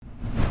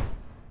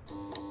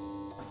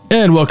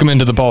And welcome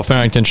into the Paul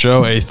Farrington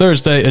Show, a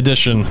Thursday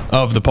edition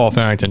of the Paul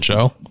Farrington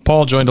Show.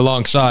 Paul joined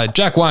alongside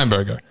Jack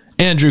Weinberger,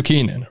 Andrew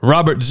Keenan,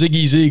 Robert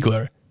Ziggy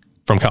Ziegler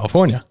from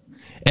California,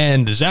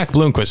 and Zach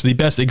Bloomquist, the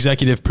best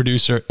executive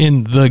producer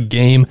in the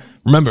game.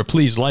 Remember,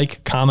 please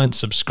like, comment,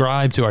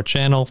 subscribe to our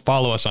channel,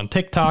 follow us on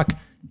TikTok,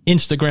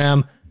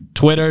 Instagram,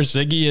 Twitter.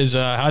 Ziggy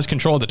has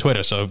control of the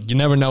Twitter, so you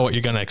never know what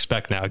you're going to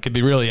expect now. It could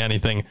be really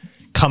anything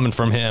coming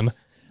from him.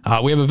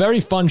 We have a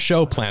very fun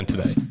show planned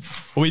today.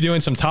 We'll be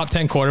doing some top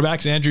 10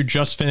 quarterbacks. Andrew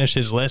just finished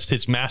his list,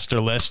 his master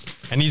list,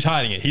 and he's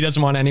hiding it. He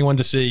doesn't want anyone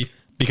to see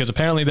because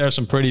apparently there are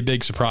some pretty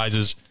big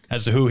surprises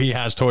as to who he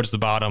has towards the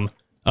bottom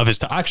of his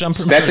top. Actually,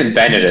 That's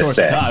invented a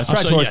six.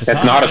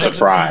 That's not a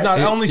surprise. It's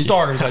not only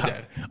starters I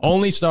did.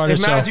 Only starters.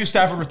 If Matthew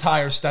Stafford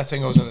retires, Stetson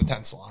goes in the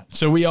 10th slot.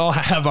 So we all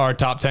have our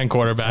top 10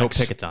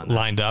 quarterbacks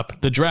lined up.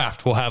 The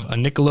draft, we'll have a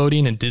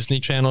Nickelodeon and Disney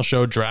Channel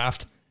show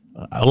draft.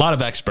 A lot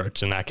of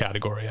experts in that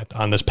category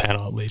on this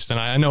panel, at least. And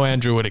I know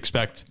Andrew would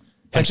expect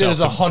himself there's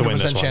a to win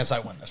 100% this chance one.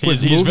 I win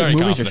this. He's very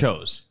movies confident. or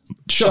shows?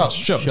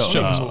 Shows.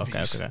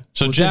 Okay.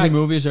 So Disney Jack,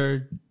 movies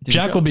or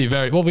Jack will be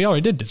very well. We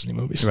already did Disney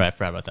movies, right?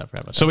 Forgot about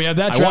that. So we have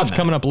that draft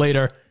coming up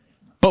later,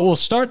 but we'll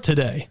start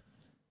today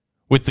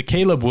with the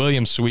Caleb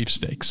Williams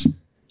sweepstakes.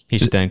 He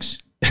stinks.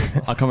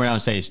 I'll come around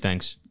and say he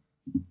stinks.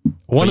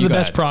 One of the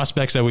best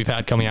prospects that we've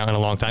had coming out in a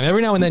long time.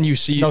 Every now and then you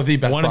see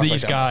one of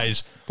these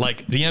guys,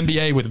 like the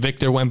NBA with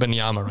Victor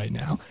Wembanyama right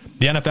now.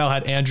 The NFL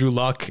had Andrew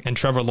Luck and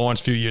Trevor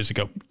Lawrence a few years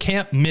ago.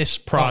 Can't miss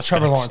prospects.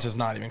 Trevor Lawrence is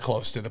not even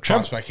close to the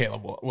prospect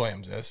Caleb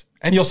Williams is.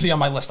 And you'll see on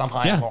my list I'm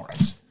high on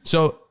Lawrence.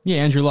 So yeah,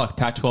 Andrew Luck,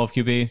 Pac-12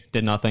 QB,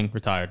 did nothing,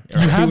 retired. You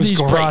have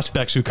these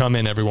prospects who come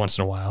in every once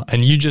in a while,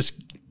 and you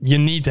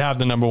need to have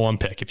the number one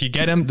pick. If you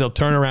get him, they'll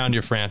turn around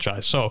your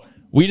franchise. So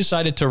we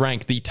decided to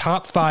rank the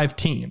top 5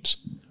 teams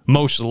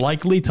most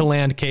likely to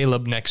land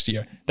Caleb next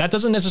year. That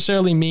doesn't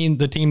necessarily mean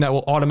the team that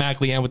will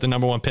automatically end with the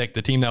number one pick,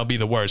 the team that will be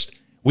the worst.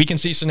 We can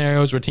see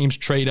scenarios where teams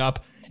trade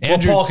up.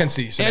 Paul can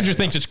see scenarios. Andrew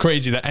thinks it's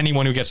crazy that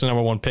anyone who gets the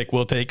number one pick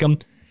will take him.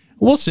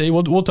 We'll see.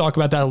 We'll talk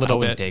about that a little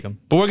bit. Take him.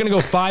 But we're going to go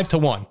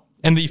 5-1.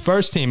 And the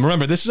first team,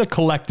 remember, this is a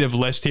collective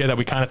list here that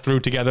we kind of threw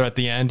together at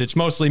the end. It's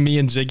mostly me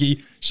and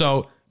Ziggy.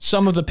 So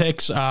some of the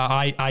picks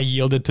I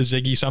yielded to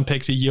Ziggy. Some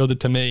picks he yielded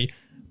to me.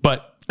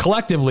 But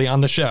collectively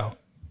on the show,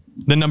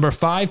 the number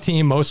 5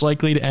 team most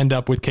likely to end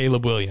up with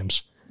Caleb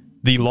Williams,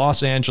 the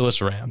Los Angeles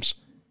Rams.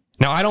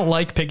 Now, I don't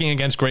like picking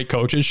against great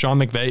coaches. Sean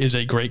McVay is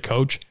a great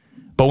coach.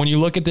 But when you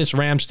look at this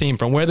Rams team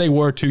from where they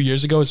were 2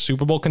 years ago as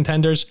Super Bowl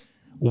contenders,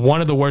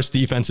 one of the worst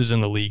defenses in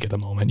the league at the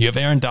moment. You have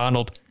Aaron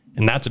Donald,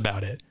 and that's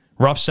about it.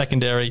 Rough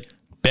secondary,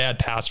 bad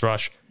pass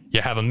rush.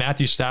 You have a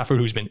Matthew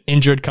Stafford who's been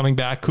injured coming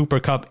back, Cooper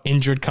Kupp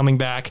injured coming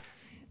back.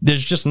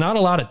 There's just not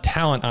a lot of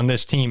talent on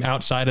this team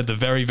outside of the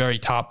very, very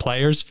top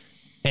players.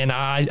 And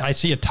I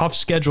see a tough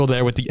schedule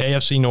there with the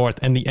AFC North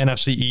and the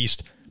NFC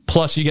East.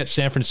 Plus, you get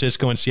San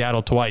Francisco and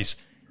Seattle twice.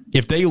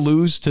 If they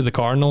lose to the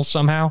Cardinals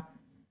somehow,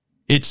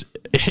 it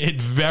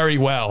very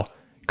well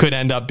could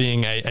end up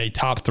being a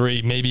top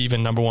 3, maybe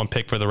even number 1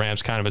 pick for the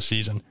Rams kind of a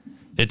season.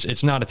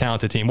 It's not a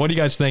talented team. What do you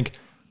guys think?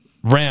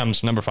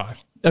 Rams, number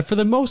 5. For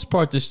the most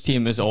part, this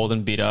team is old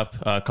and beat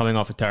up, coming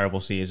off a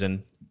terrible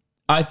season.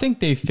 I think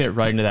they fit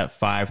right into that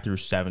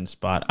 5-7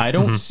 spot. I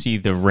don't see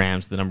the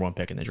Rams the number 1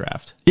 pick in the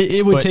draft.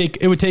 It would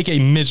take a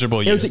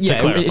miserable year to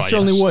clarify. It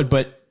certainly would,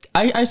 but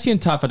I see them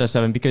top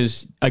 5-7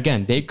 because,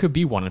 again, they could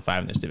be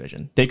 1-5 in this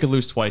division. They could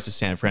lose twice to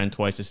San Fran,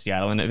 twice to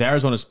Seattle, and if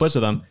Arizona splits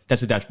with them,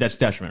 that's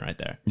detriment right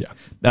there.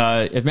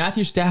 Yeah. If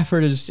Matthew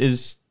Stafford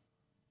is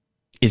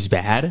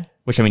bad,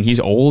 which, I mean,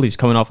 he's old, he's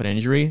coming off an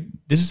injury,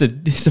 this is a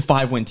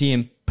 5-win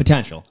team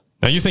potential.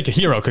 Now, you think a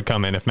hero could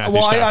come in if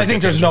Matthew Stafford I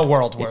think there's injured. no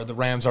world where the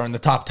Rams are in the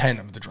top 10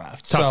 of the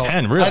draft. Top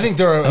 10, really? I think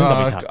they're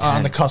top 10.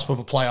 on the cusp of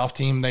a playoff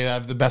team. They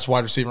have the best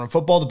wide receiver in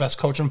football, the best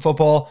coach in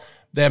football.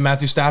 They have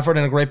Matthew Stafford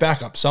and a great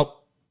backup. So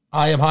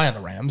I am high on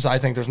the Rams. I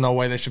think there's no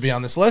way they should be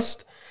on this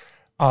list.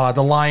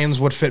 The Lions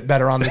would fit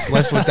better on this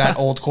list with that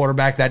old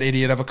quarterback, that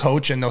idiot of a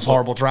coach, and those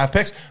horrible draft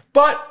picks.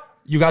 But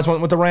you guys went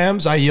with the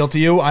Rams. I yield to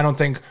you. I don't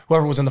think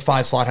whoever was in the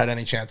 5 slot had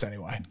any chance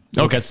anyway.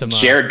 Okay.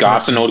 Jared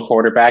Goff's an old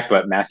quarterback,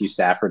 but Matthew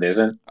Stafford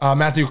isn't.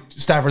 Matthew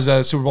Stafford's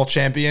a Super Bowl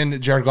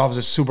champion. Jared Goff is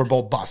a Super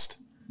Bowl bust.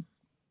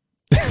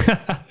 All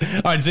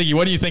right, Ziggy,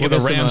 what do you think of the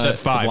Rams at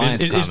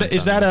 5?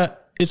 Is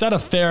that a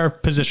fair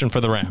position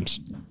for the Rams?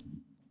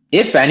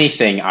 If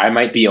anything, I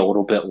might be a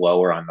little bit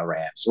lower on the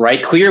Rams,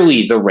 right?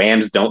 Clearly, the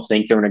Rams don't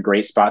think they're in a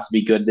great spot to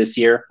be good this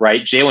year,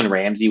 right? Jalen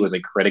Ramsey was a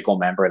critical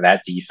member of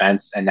that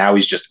defense, and now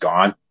he's just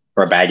gone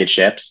for a bag of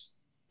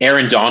chips.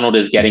 Aaron Donald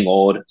is getting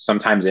old,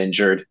 sometimes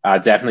injured.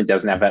 Definitely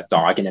doesn't have that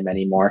dog in him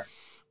anymore.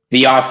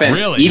 The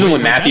offense, really? even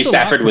when Matthew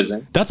Stafford was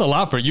in. That's a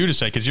lot for you to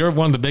say because you're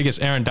one of the biggest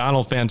Aaron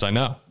Donald fans I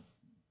know.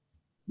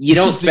 You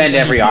don't spend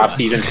every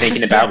offseason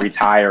thinking about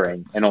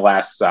retiring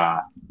unless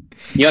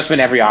you don't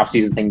spend every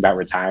offseason thinking about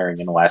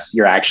retiring unless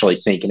you're actually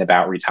thinking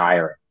about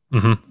retiring.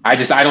 Mm-hmm.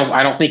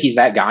 I don't think he's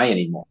that guy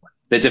anymore.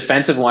 The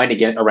defensive line to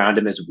get around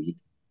him is weak.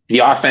 The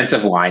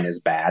offensive line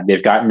is bad.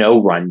 They've got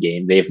no run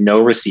game. They have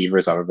no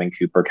receivers other than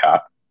Cooper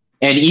Kupp.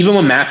 And even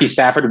when Matthew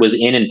Stafford was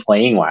in and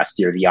playing last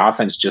year, the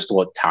offense just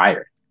looked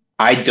tired.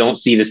 I don't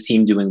see this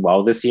team doing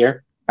well this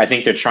year. I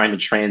think they're trying to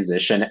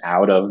transition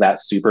out of that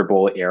Super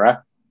Bowl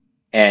era,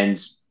 and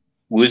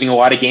losing a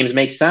lot of games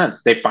makes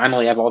sense. They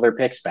finally have all their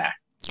picks back.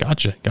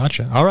 Gotcha.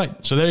 All right,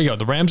 so there you go.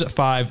 The Rams at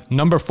 5,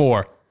 number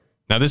 4.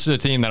 Now, this is a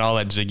team that I'll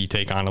let Ziggy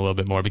take on a little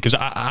bit more because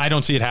I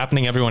don't see it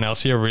happening. Everyone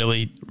else here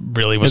really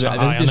was high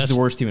on this. This is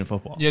the worst team in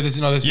football.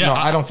 Yeah,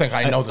 I don't think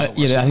I know they're the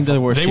worst. I think they're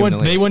the worst team in the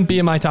league. They wouldn't be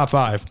in my top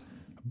 5.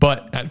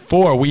 But at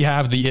 4, we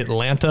have the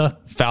Atlanta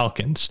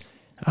Falcons.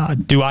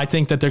 Do I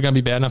think that they're going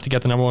to be bad enough to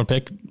get the number 1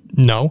 pick?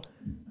 No.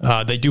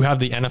 They do have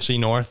the NFC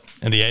North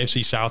and the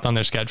AFC South on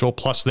their schedule,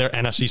 plus their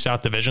NFC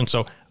South division.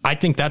 So I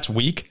think that's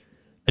weak.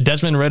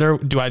 Desmond Ridder,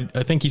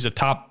 I think he's a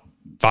top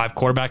 5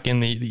 quarterback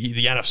in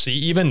the NFC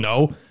even?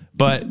 No.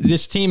 But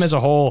this team as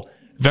a whole,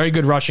 very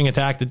good rushing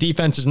attack. The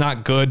defense is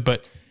not good,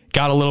 but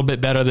got a little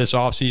bit better this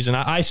offseason.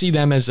 I see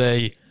them as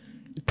a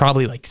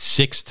probably like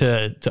 6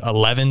 to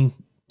 11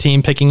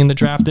 team picking in the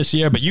draft this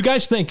year. But you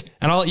guys think,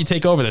 and I'll let you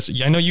take over this.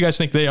 I know you guys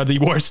think they are the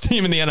worst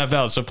team in the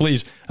NFL. So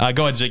please go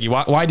ahead, Ziggy.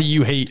 Why do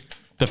you hate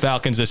the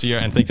Falcons this year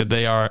and think that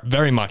they are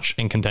very much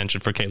in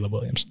contention for Caleb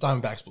Williams?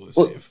 Diamondbacks blew the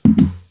save.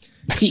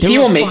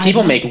 People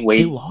make way.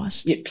 They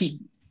lost. Yeah,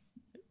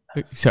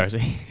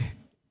 Sorry.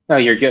 No,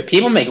 you're good.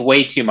 People make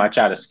way too much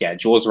out of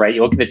schedules, right?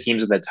 You look at the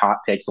teams with the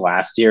top picks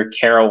last year: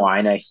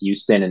 Carolina,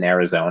 Houston, and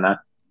Arizona.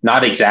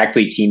 Not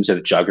exactly teams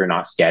with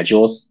juggernaut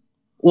schedules.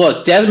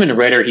 Look, Desmond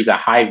Ridder, he's a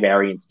high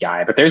variance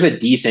guy, but there's a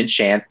decent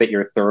chance that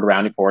your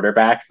 3rd-round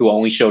quarterback, who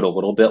only showed a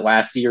little bit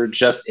last year,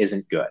 just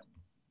isn't good.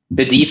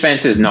 The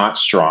defense is not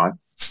strong.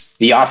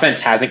 The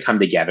offense hasn't come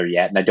together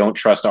yet, and I don't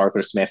trust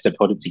Arthur Smith to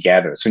put it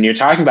together. So when you're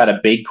talking about a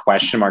big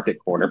question mark at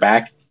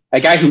quarterback, a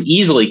guy who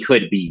easily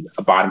could be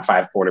a bottom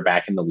 5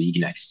 quarterback in the league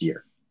next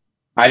year,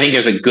 I think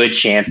there's a good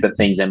chance that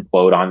things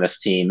implode on this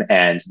team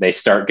and they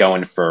start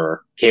going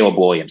for Caleb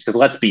Williams. Because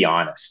let's be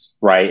honest,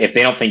 right? If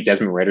they don't think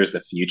Desmond Ridder's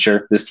the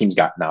future, this team's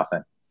got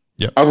nothing.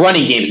 Yep. A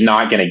running game's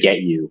not going to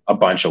get you a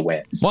bunch of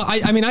wins. Well,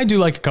 I mean, I do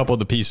like a couple of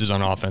the pieces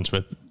on offense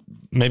with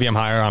maybe I'm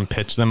higher on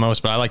Pitts than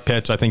most, but I like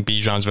Pitts. I think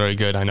Bijan's very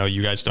good. I know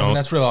you guys don't. I mean,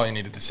 that's really all you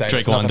needed to say.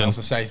 Drake There's nothing London. else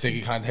to say.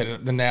 Ziggy kind of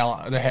hit the nail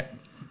on the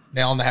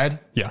head.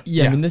 Yeah.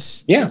 I mean,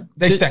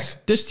 They stink.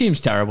 This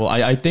team's terrible.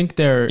 I think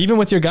they're Even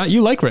with your guy,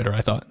 you like Ridder,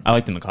 I thought. I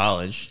liked him in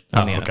college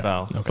in the okay.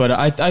 NFL. Okay. But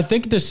I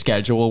think the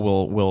schedule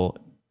will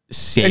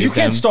save If you them.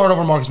 can't start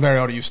over Marcus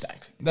Mariota, you stink.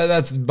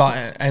 That's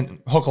and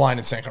hook, line,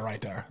 and sinker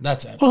right there.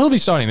 That's it. Well, he'll be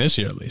starting this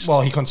year at least.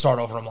 Well, he couldn't start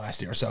over him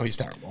last year, so he's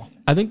terrible.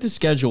 I think the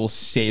schedule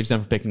saves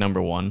them from picking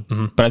number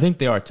 1, but I think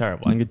they are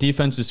terrible. I think the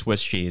defense is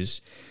Swiss cheese.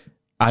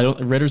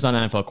 Ritter's not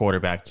an NFL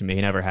quarterback to me.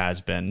 He never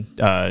has been.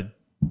 I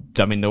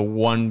mean, the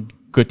one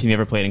good team he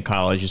ever played in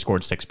college, he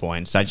scored 6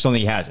 points. I just don't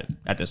think he has it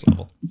at this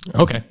level.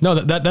 Okay. No,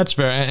 that's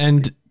fair.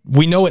 And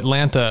we know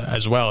Atlanta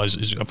as well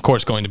is of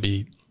course going to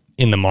be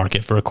in the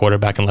market for a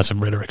quarterback unless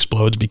Ridder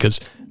explodes, because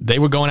they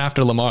were going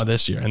after Lamar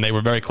this year and they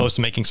were very close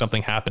to making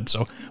something happen.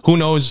 So who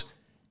knows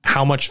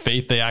how much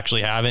faith they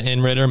actually have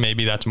in Ridder.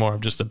 Maybe that's more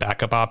of just a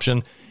backup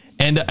option.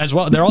 And as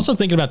well, they're also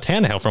thinking about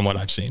Tannehill from what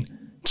I've seen.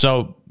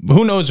 So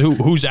who knows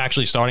who's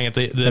actually starting at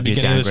the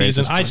beginning of the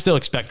season. I still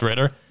expect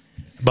Ridder.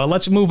 But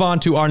let's move on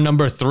to our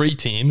number 3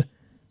 team.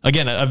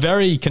 Again, a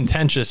very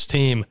contentious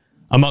team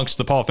amongst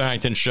the Paul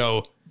Farrington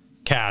Show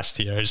cast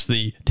here is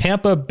the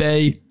Tampa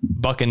Bay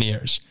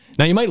Buccaneers.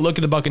 Now, you might look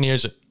at the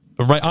Buccaneers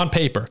right on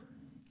paper.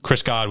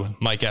 Chris Godwin,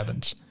 Mike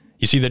Evans.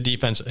 You see their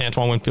defense,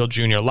 Antoine Winfield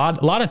Jr. A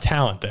lot of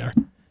talent there.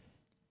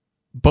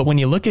 But when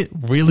you look at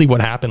really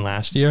what happened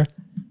last year,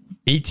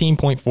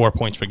 18.4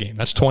 points per game.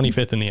 That's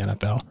 25th in the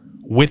NFL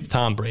with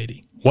Tom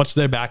Brady. What's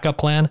their backup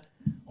plan?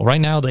 Well,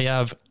 right now they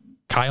have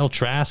Kyle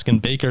Trask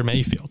and Baker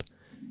Mayfield.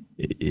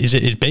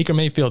 Is Baker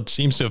Mayfield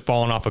seems to have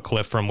fallen off a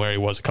cliff from where he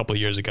was a couple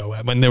of years ago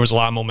when there was a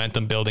lot of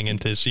momentum building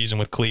into his season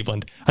with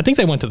Cleveland. I think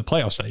they went to the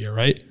playoffs that year,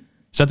 right?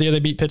 Is that the year they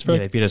beat Pittsburgh?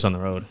 Yeah, they beat us on the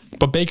road.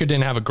 But Baker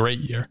didn't have a great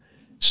year.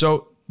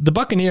 So the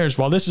Buccaneers,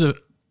 while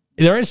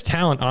there is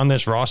talent on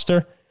this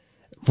roster,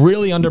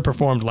 really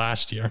underperformed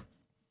last year.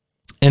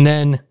 And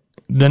then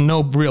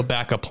no real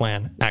backup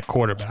plan at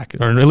quarterback,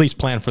 or at least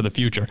plan for the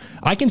future.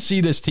 I can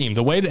see this team,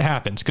 the way that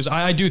happens, because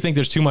I do think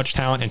there's too much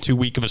talent and too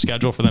weak of a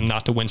schedule for them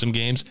not to win some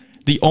games.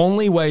 The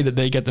only way that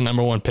they get the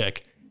number 1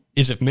 pick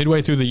is if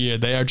midway through the year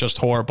they are just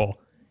horrible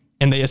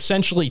and they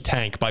essentially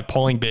tank by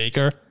pulling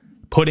Baker,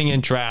 putting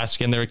in Trask,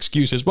 and their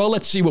excuses, well,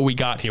 let's see what we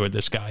got here with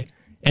this guy.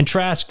 And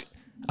Trask,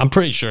 I'm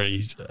pretty sure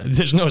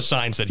there's no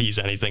signs that he's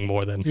anything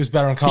more than... He was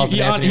better in college He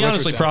than Anthony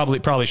honestly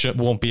Richardson. probably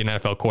won't be an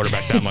NFL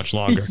quarterback that much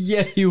longer.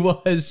 Yeah, he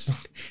was.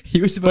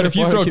 He was. But if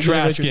you throw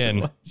Trask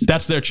in,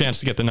 that's their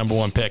chance to get the number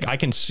 1 pick. I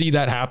can see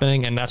that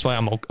happening, and that's why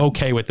I'm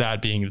okay with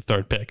that being the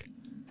 3rd pick.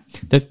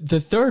 The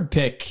 3rd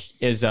pick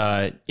is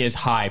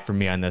high for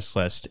me on this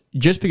list,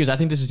 just because I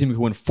think this is a team who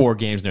can win 4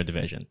 games in their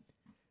division.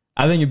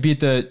 I think you beat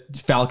the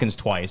Falcons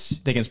twice.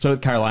 They can split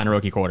with Carolina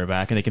rookie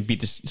quarterback, and they can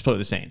split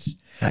with the Saints.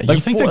 You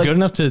think they're good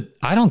enough to?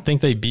 I don't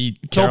think they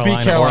beat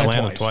Carolina or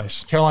Atlanta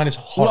twice. Carolina's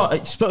horrible.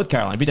 Well, split with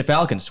Carolina, beat the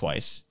Falcons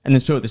twice, and then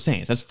split with the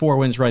Saints. That's 4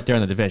 wins right there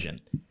in the division.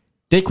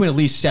 They win at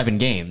least 7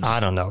 games. I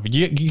don't know.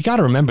 You got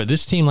to remember,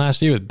 this team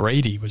last year with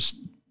Brady was...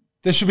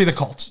 This should be the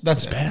Colts.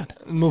 That's it. Bad.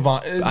 Move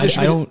on. I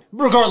don't...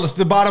 Regardless,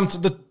 the bottom,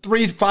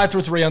 the 5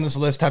 through 3 on this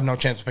list have no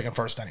chance of picking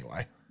first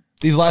anyway.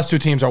 These last 2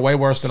 teams are way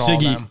worse than all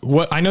of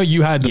them. I know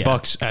you had the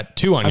Bucks at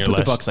 2 on your list. I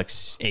put the Bucks like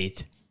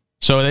 8.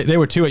 So they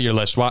were 2 at your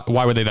list.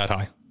 Why were they that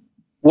high?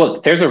 Well,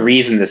 there's a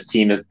reason this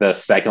team is the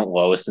second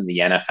lowest in the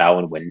NFL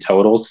in win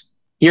totals.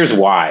 Here's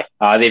why.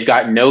 They've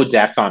got no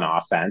depth on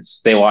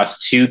offense. They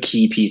lost 2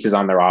 key pieces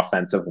on their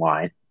offensive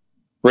line.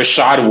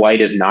 Rashad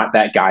White is not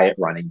that guy at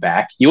running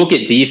back. You look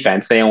at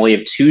defense, they only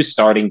have 2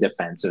 starting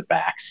defensive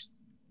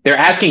backs. They're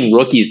asking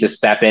rookies to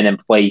step in and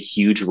play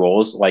huge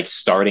roles like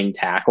starting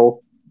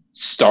tackle,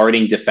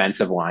 starting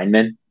defensive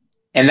lineman.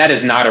 And that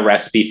is not a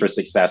recipe for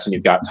success when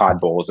you've got Todd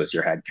Bowles as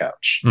your head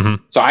coach.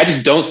 Mm-hmm. So I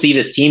just don't see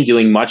this team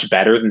doing much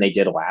better than they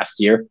did last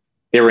year.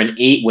 They were an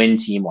 8-win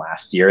team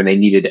last year, and they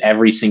needed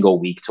every single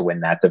week to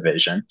win that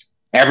division.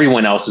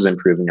 Everyone else is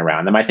improving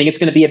around them. I think it's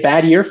going to be a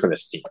bad year for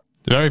this team.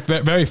 Very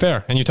fair, very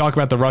fair. And you talk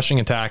about the rushing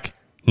attack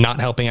not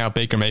helping out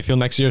Baker Mayfield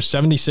next year.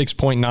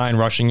 76.9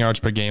 rushing yards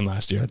per game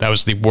last year. That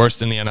was the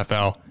worst in the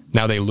NFL.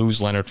 Now they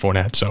lose Leonard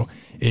Fournette, so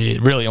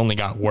it really only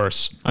got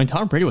worse. I mean,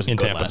 Tom Brady wasn't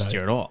good last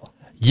year at all.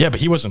 Yeah,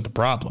 but he wasn't the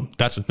problem.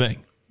 That's the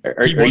thing.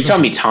 Are you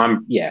telling me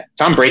Tom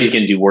Brady's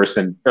going to do worse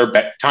than,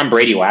 Tom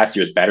Brady last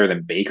year was better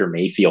than Baker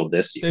Mayfield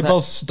this year? They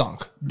both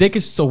stunk. They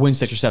could still win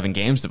 6 or 7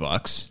 games, the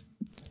Bucs.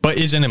 But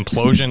is an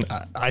implosion?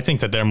 I think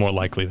that they're more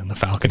likely than the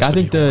Falcons. I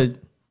think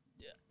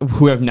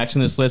who have next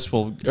on this list first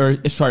will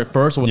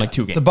win like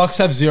 2 games. The Bucs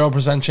have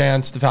 0%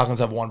 chance. The Falcons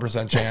have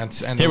 1%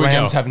 chance, and the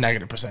Rams have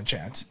 -%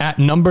 chance. At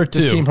number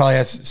 2, this team probably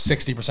has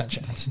 60%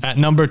 chance. At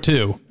number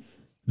 2.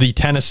 The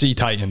Tennessee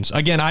Titans.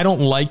 Again, I don't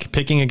like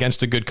picking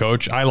against a good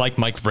coach. I like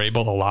Mike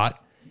Vrabel a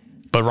lot.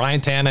 But Ryan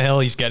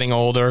Tannehill, he's getting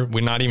older.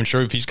 We're not even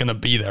sure if he's going to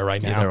be there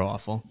right now. They're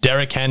awful.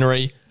 Derrick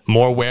Henry,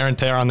 more wear and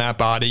tear on that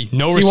body.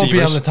 No receivers. He won't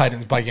be on the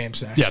Titans by game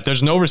 6. Yeah,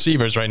 there's no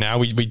receivers right now.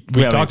 We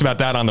talked about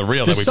that on the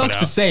reel that we put out. This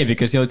sucks to say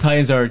because the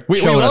Titans are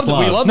we love the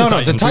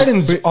Titans. The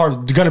Titans are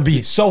going to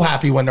be so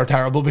happy when they're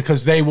terrible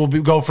because they will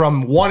go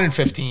from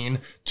 1-15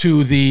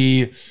 to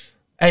the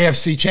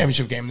AFC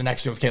Championship game the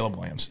next year with Caleb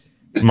Williams.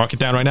 Mark it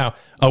down right now.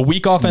 A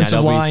weak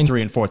offensive line.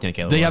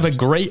 3-14. They have a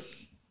great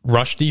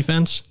rush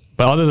defense,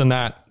 but other than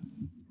that,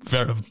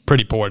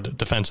 pretty poor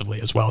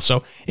defensively as well.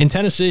 So in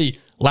Tennessee,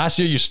 last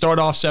year you start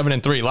off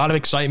 7-3. A lot of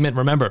excitement.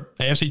 Remember,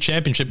 AFC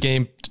Championship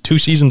game 2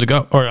 seasons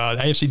ago, or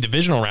AFC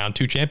Divisional Round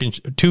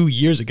 2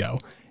 years ago.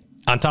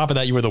 On top of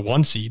that, you were the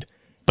 1 seed,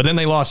 but then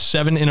they lost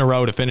 7 in a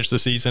row to finish the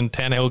season.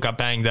 Tannehill got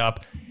banged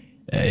up.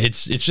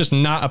 It's just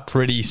not a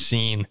pretty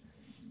scene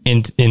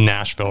in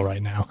Nashville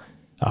right now.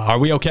 Are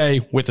we okay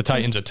with the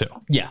Titans at 2?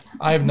 Yeah.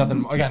 I have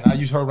nothing. Again,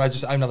 you heard. I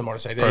have nothing more to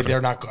say.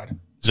 They're not good.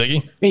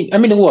 Ziggy? I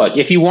mean, look,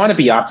 if you want to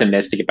be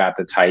optimistic about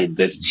the Titans,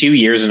 it's 2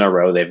 years in a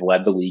row they've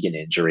led the league in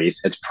injuries.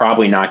 It's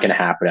probably not going to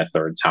happen a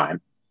third time.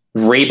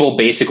 Vrabel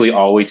basically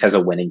always has a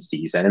winning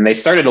season, and they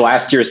started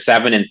last year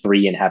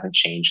 7-3 and haven't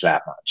changed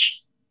that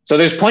much. So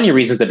there's plenty of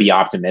reasons to be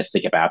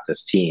optimistic about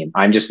this team.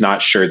 I'm just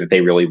not sure that they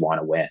really want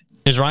to win.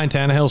 Is Ryan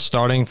Tannehill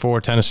starting for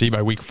Tennessee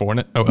by week 4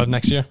 of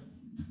next year?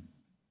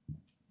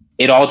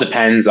 It all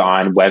depends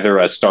on whether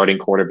a starting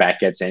quarterback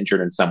gets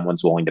injured and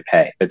someone's willing to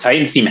pay. The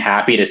Titans seem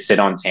happy to sit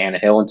on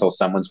Tannehill until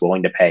someone's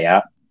willing to pay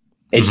up.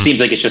 It seems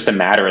like it's just a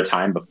matter of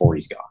time before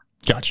he's gone.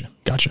 Gotcha.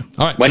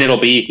 All right. When it'll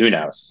be, who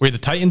knows? We have the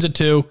Titans at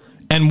 2.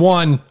 And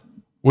 1,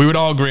 we would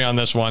all agree on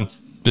this one.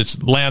 This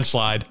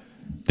landslide.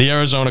 The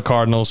Arizona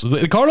Cardinals.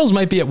 The Cardinals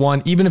might be at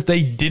 1 even if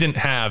they didn't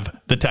have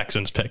the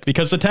Texans pick,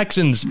 because the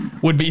Texans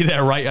would be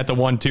there right at the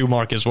 1-2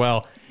 mark as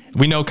well.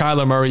 We know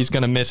Kyler Murray's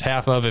going to miss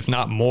half of, if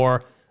not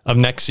more, of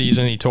next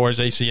season. He tore his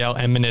ACL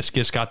and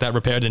meniscus, got that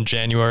repaired in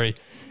January.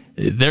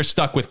 They're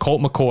stuck with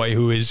Colt McCoy,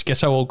 who is,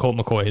 guess how old Colt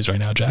McCoy is right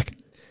now, Jack?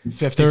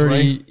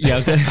 53. Yeah, I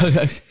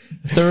was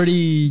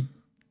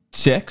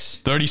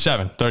 36.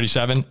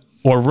 37.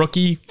 Or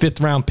rookie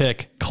 5th round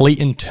pick,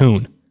 Clayton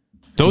Tune.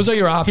 Those are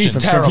your options.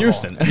 He's terrible.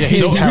 Houston. Yeah,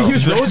 he's terrible.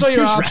 Those are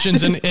your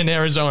options in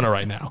Arizona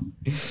right now.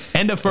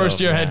 And a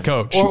first-year head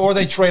coach. Or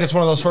they trade us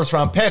one of those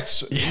first-round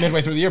picks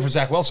midway through the year for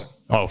Zach Wilson.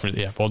 Well,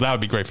 that would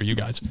be great for you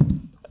guys.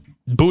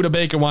 Buda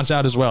Baker wants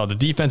out as well. The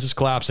defense is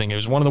collapsing. It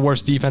was one of the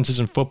worst defenses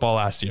in football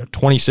last year.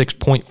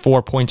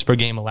 26.4 points per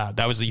game allowed.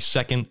 That was the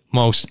second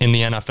most in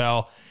the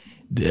NFL.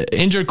 The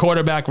injured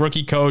quarterback,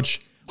 rookie coach,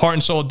 heart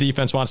and soul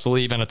defense wants to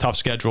leave, and a tough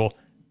schedule.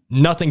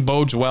 Nothing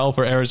bodes well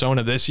for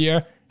Arizona this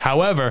year.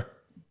 However,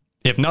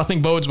 if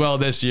nothing bodes well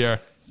this year,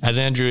 as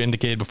Andrew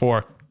indicated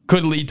before,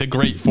 could lead to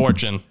great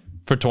fortune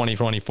for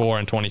 2024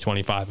 and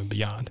 2025 and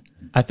beyond.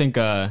 I think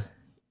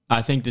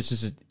this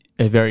is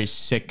a very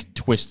sick,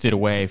 twisted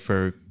way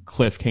for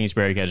Cliff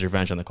Kingsbury to get his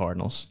revenge on the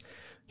Cardinals.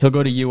 He'll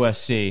go to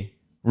USC,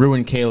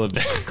 ruin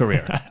Caleb's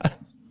career,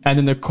 and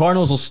then the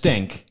Cardinals will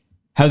stink.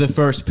 Have the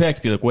first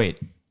pick, be like,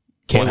 wait,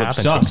 Caleb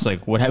sucks.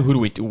 Like, what do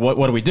we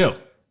do?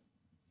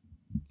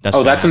 That's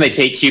That's when they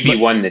take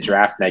QB1 in the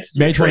draft next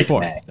year. May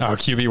 24th. May. Oh,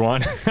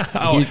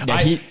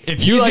 QB1. If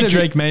he's you like gonna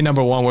Drake May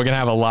number 1, we're gonna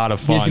have a lot of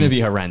fun. He's gonna be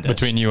horrendous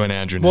between you and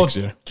Andrew Well, next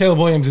year. Caleb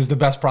Williams is the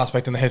best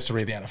prospect in the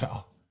history of the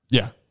NFL.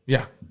 Yeah.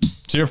 Yeah.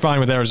 So you're fine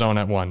with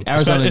Arizona at 1.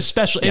 Arizona,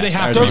 especially they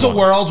have to. There's be a one.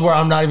 world where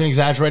I'm not even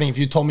exaggerating. If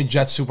you told me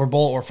Jets Super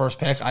Bowl or first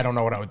pick, I don't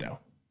know what I would do.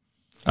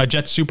 A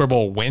Jets Super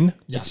Bowl win.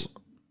 Yes.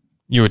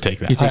 You would take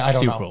that. I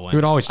don't Super know. Bowl win. You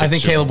would always. Take I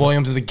think Super Caleb Bowl.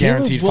 Williams is a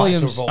guaranteed Caleb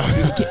 5 Super Bowl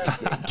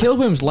wins. Caleb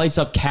Williams lights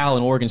up Cal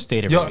and Oregon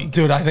State every week.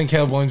 Dude, I think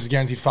Caleb Williams is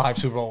guaranteed 5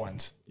 Super Bowl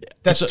wins.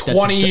 That's That's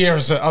 20 insane.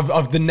 years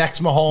of the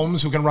next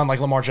Mahomes who can run like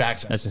Lamar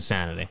Jackson. That's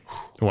insanity.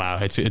 Wow,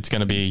 it's going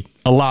to be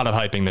a lot of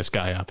hyping this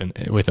guy up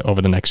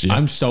over the next year.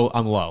 I'm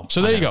low.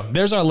 So there you go.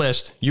 There's our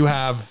list. You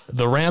have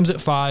the Rams at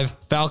 5,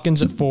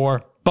 Falcons at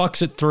 4,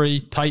 Bucks at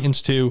 3,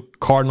 Titans 2,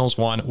 Cardinals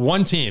 1.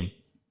 One team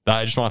that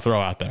I just want to throw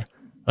out there,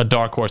 a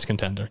dark horse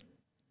contender,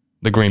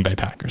 the Green Bay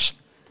Packers.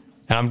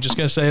 And I'm just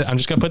going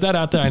to put that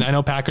out there. And I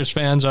know Packers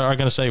fans are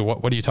going to say,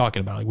 what are you talking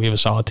about? Like, we have a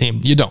solid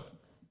team. You don't.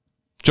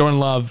 Jordan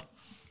Love,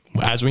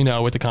 as we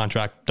know with the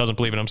contract, doesn't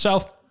believe in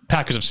himself.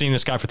 Packers have seen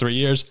this guy for 3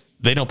 years.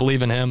 They don't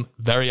believe in him.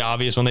 Very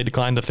obvious when they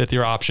declined the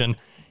 5th-year option.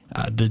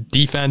 The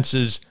defense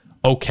is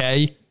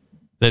okay.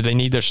 They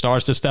need their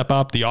stars to step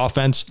up. The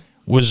offense,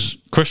 was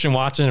Christian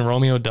Watson and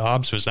Romeo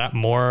Doubs, was that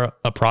more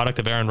a product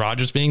of Aaron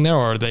Rodgers being there,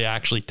 or are they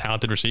actually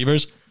talented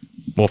receivers?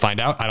 We'll find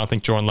out. I don't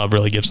think Jordan Love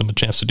really gives them a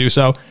chance to do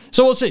so.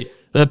 So we'll see.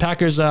 The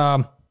Packers,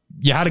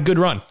 you had a good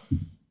run.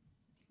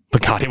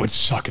 But God, it would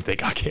suck if they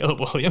got Caleb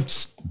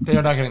Williams.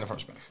 They're not getting the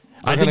first pick.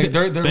 I think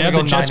they have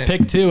the Jets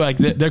pick too. Like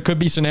there could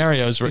be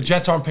scenarios where the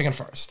Jets aren't picking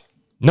first.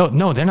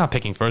 No, they're not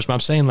picking first. But I'm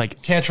saying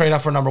like can't trade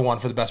up for number 1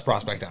 for the best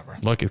prospect ever.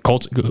 Look,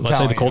 Colts. Let's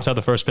say the Colts have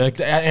the first pick.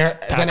 Then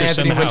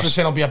Anthony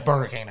Richardson will be at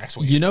Burger King next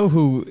week. You know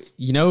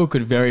who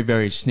could very,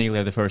 very sneakily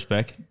have the first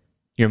pick?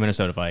 Your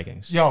Minnesota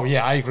Vikings. Yo,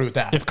 yeah, I agree with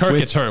that. If Kirk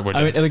gets hurt, we're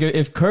done. I mean, like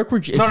if Kirk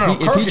were,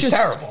 Kirk is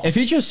terrible. If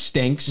he just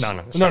stinks,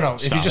 no.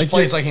 If he just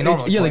plays like he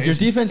normally plays, like your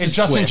defense. If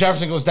Justin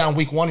Jefferson goes down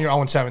week 1, you're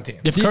 0-17.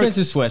 If defense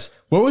is Swiss,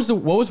 what was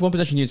one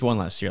possession you won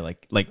last year?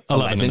 Like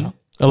 11.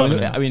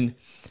 11. I mean,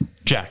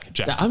 Jack.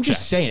 I'm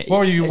just saying it. What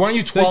were you? Weren't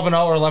you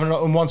 12-0 or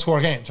 11-0 in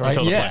 1-score games?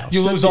 Right? Yeah.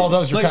 You lose all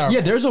those, you're terrible.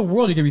 Yeah, there's a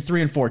world you could be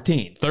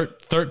 3-14.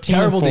 13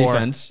 terrible and 4,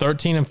 defense.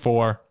 13 and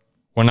 4.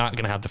 We're not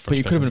going to have the first. But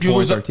you pick. could have been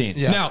 4-13.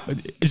 Yeah. Now,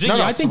 Ziggy,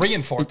 No, I think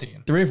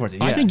 3-14. 3-14.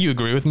 Yeah. I think you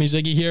agree with me,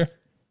 Ziggy. Here,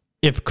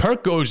 if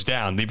Kirk goes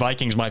down, the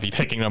Vikings might be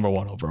picking number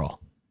 1 overall.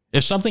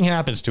 If something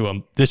happens to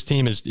him, this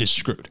team is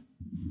screwed.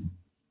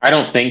 I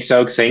don't think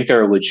so, because I think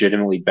there are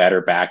legitimately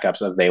better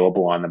backups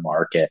available on the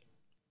market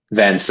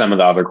than some of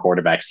the other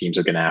quarterbacks teams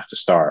are going to have to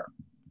start.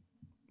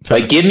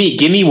 Like, give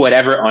me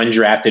whatever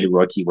undrafted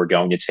rookie we're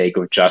going to take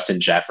with Justin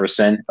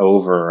Jefferson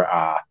over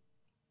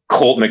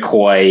Colt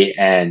McCoy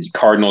and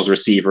Cardinals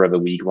receiver of the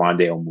week,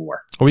 Rondale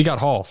Moore. Well, we got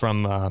Hall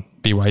from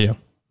BYU.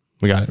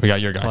 We got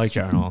your guy. I like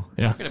Jaron Hall.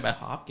 Yeah. Talking about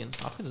Hopkins.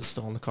 Hopkins is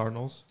still in the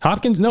Cardinals.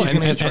 Hopkins, no.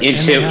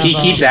 He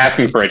keeps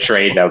asking for a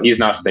trade, though. He's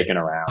not sticking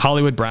around.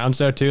 Hollywood Brown's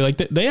there, too. Like,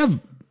 they have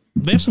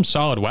some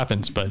solid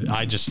weapons, but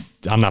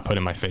I'm not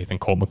putting my faith in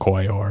Colt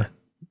McCoy or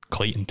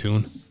Clayton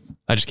Tune.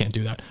 I just can't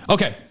do that.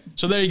 Okay,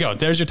 so there you go.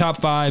 There's your top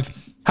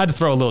 5. Had to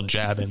throw a little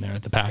jab in there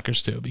at the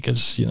Packers too,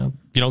 because you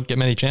don't get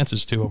many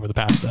chances to over the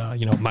past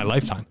my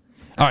lifetime.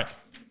 All right,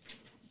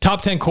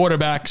 top 10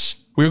 quarterbacks.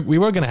 We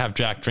were gonna have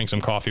Jack drink some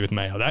coffee with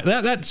mayo.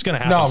 That's gonna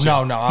happen.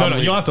 No. No.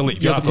 You'll have to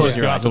leave. You have to close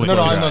your eyes.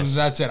 No,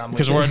 that's it.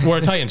 Because we're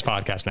a Titans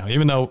podcast now.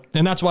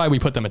 And that's why we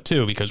put them at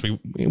 2, because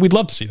we'd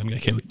love to see them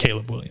get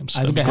Caleb Williams.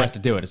 I think I have to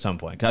do it at some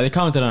point. They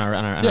commented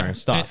on our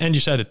stuff. And you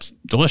said it's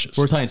delicious.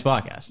 We're a Titans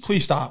podcast.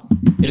 Please stop.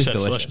 It is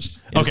delicious.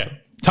 Okay,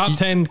 top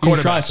 10 quarterbacks.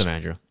 You try some,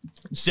 Andrew.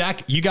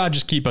 Zach, you gotta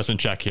just keep us in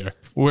check here.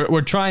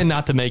 We're trying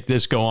not to make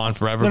this go on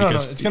forever. No.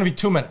 It's going to be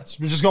 2 minutes.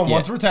 We're just going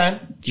 1 through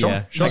 10. Sure.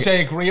 Yeah. You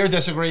say agree or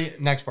disagree.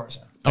 Next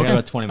person. I got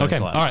about 20 minutes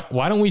left. All right.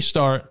 Why don't we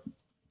start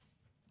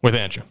with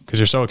Andrew? Because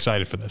you're so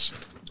excited for this.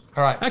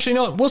 All right. Actually,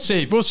 no. We'll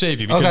save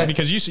you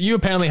because you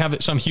apparently have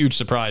some huge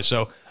surprise.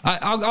 So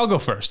I'll go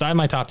first. I have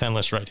my top 10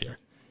 list right here.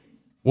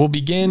 We'll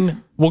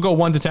go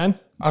 1 to 10.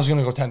 I was going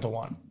to go 10 to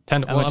 1.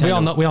 10. Well, we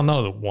all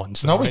know the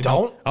ones. No, we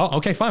don't. Oh,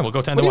 okay, fine. We'll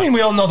go 10 What to 1. do you mean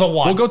we all know the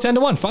 1? We'll go 10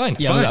 to 1. Fine.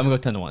 Yeah, fine. I'm going to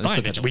go 10 to 1.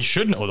 Fine. We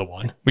should know the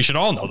 1. We should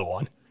all know the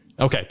 1.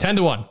 Okay, 10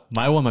 to 1.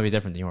 My 1 might be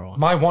different than your 1.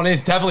 My 1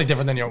 is definitely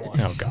different than your 1.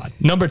 Oh, God.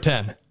 Number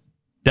 10,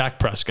 Dak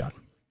Prescott.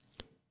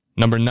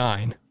 Number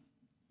 9,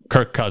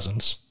 Kirk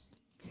Cousins.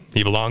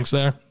 He belongs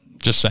there.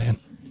 Just saying.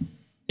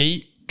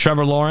 8,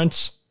 Trevor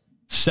Lawrence.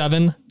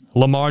 7,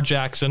 Lamar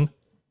Jackson.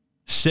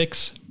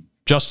 6,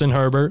 Justin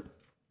Herbert.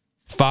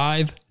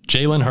 5,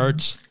 Jalen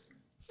Hurts.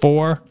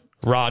 4,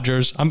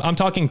 Rodgers. I'm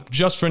talking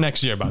just for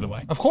next year, by the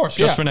way. Of course,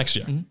 Just for next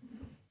year.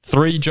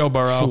 3, Joe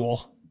Burrow.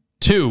 Fool.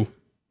 2,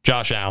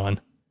 Josh Allen.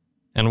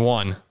 And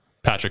 1,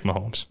 Patrick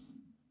Mahomes.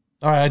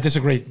 All right, I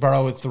disagree.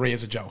 Burrow with 3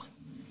 is a joke.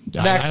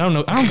 Next. I don't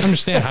know. I don't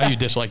understand how you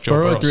dislike Joe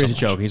Burrow. 3 is so a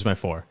joke. He's my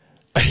 4.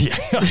 Yeah.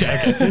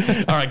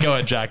 Okay. All right. Go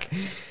ahead, Jack.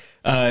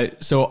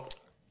 So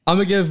I'm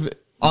gonna give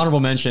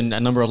honorable mention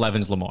at number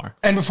 11 is Lamar.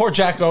 And before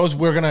Jack goes,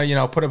 we're going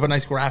to, put up a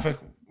nice graphic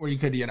where you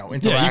could,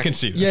 interact. Yeah, you can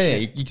see this. Yeah,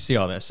 you can see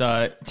all this.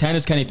 10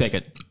 is Kenny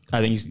Pickett. I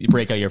think he's a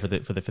breakout year for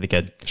the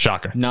kid.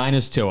 Shocker. 9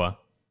 is Tua.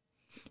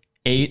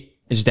 8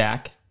 is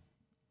Dak.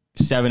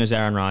 7 is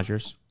Aaron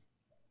Rodgers.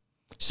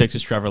 6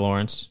 is Trevor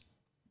Lawrence.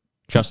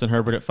 Justin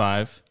Herbert at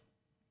 5.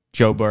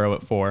 Joe Burrow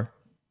at 4.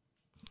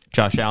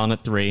 Josh Allen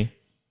at 3.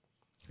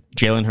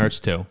 Jalen Hurts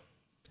 2.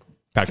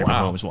 Patrick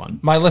Mahomes 1.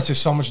 My list is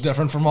so much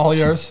different from all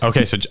yours.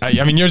 Okay, so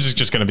I mean, yours is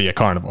just going to be a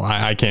carnival.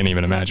 I can't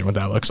even imagine what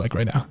that looks like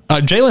right now.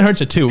 Jalen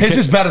Hurts at 2. His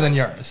is better than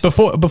yours.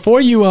 Before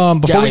we go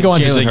on to Jalen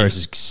Ziggy,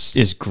 Hurts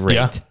is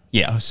great.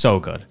 Yeah, so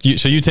good.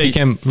 so you take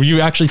him.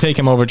 You actually take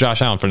him over Josh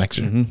Allen for next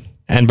year,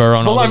 and Burrow.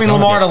 And Well, all I mean, those-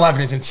 Lamar at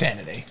 11 is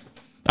insanity.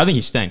 I think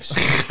he stinks.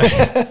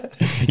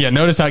 Yeah,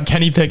 notice how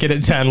Kenny Pickett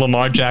at 10,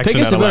 Lamar Jackson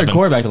Pickett's at a better 11.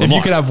 quarterback than If you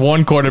Lamar. could have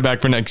one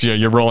quarterback for next year,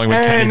 you're rolling with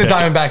Kenny And the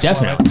Pickett. Diamondbacks.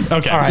 Definitely. won it.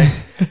 Okay. All right.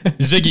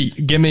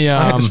 Ziggy, give me.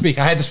 I had to speak.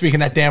 I had to speak in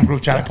that damn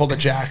group chat. I pulled a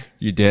jack.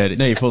 You did.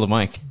 No, you pulled the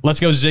mic. Let's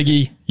go,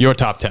 Ziggy. Your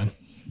top 10.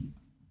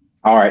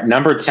 All right,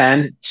 number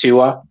 10,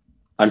 Tua.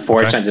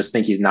 Unfortunately, Okay. I just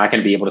think he's not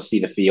going to be able to see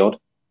the field.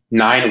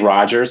 9,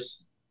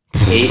 Rodgers.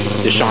 8,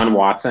 Deshaun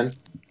Watson.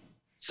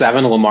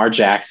 7, Lamar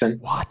Jackson.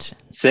 What?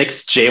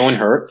 6, Jalen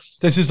Hurts.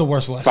 This is the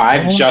worst list.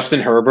 5, Justin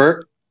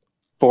Herbert.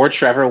 4,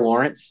 Trevor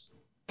Lawrence.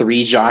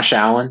 3, Josh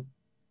Allen.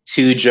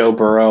 2, Joe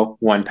Burrow.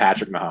 1,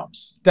 Patrick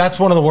Mahomes. That's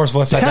one of the worst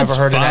lists I've ever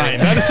heard in fine. any.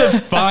 That is a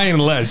fine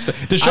list.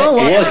 Deshaun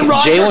Look, Watson.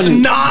 Rodgers,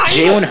 9?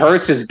 Jalen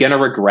Hurts is going to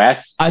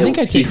regress. I think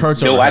I take Hurts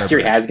The over last year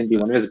he Herbert. has going to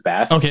be one of his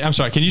best. Okay, I'm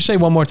sorry. Can you say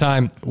one more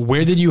time?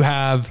 Where did you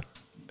have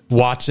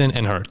Watson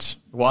and Hurts?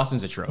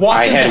 Watson's a trophy. I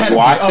Watson's ahead had of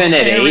Watson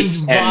at Aaron 8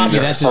 and Rodgers.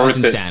 that's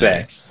Hurts at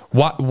insanity. 6.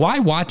 Why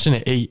Watson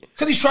at 8?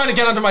 Because he's trying to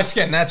get under my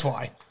skin. That's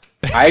why.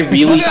 I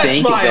really Look at that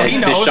think smile. that He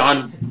knows.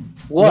 Deshaun.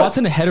 Look,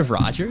 Watson ahead of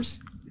Rodgers?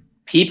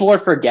 people are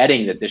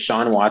forgetting that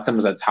Deshaun Watson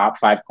was a top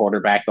 5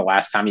 quarterback the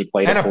last time he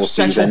played And a a full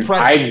central season.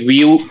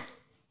 predator.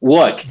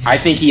 I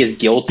think he is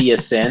guilty of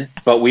sin,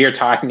 but we are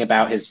talking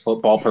about his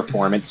football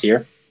performance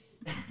here.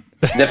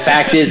 The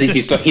fact is,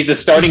 he's the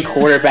starting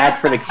quarterback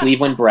for the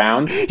Cleveland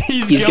Browns.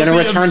 He's going to guilty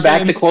of return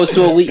back sin. to close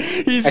to elite.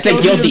 He's I said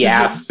guilty guilty of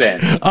ass sin.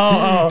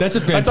 Oh, That's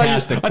a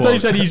fantastic I thought you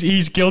quote. said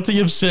he's guilty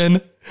of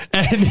sin.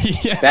 And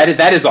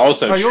That is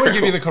also Oh, you want true. to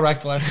give me the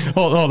correct list?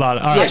 hold on.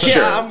 All Yeah, right.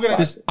 sure. I'm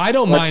gonna. I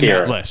don't Let's mind hear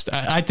that it. list.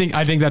 I think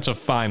that's a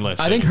fine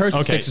list. I think Hurts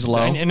at 6 is low.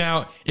 And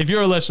now, if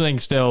you're listening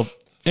still,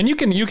 and you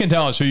can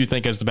tell us who you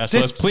think is the best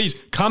list, please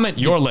comment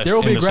your list There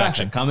will in be a the graphic.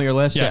 section. Comment your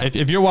list. Yeah,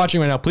 if you're watching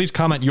right now, please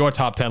comment your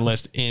top 10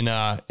 list in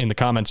the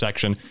comment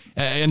section,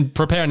 and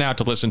prepare now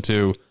to listen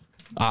to.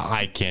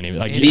 I can't even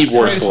like. The worst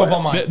Greatest football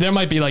list. mind. There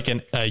might be like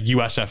a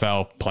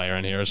USFL player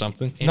in here or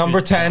something. Number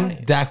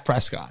 10, Dak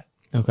Prescott.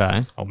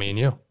 Okay. Oh, me and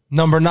you.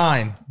 Number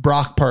 9,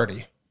 Brock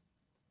Purdy.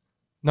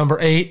 Number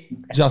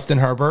 8, Justin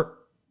Herbert.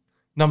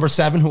 Number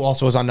 7, who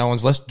also is on no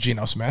one's list,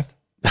 Geno Smith.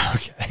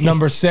 Okay.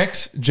 Number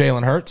 6,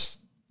 Jalen Hurts.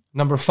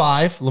 Number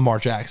 5, Lamar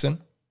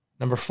Jackson.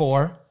 Number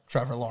 4,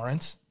 Trevor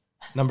Lawrence.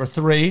 Number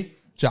 3,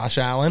 Josh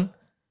Allen.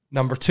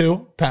 Number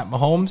 2, Pat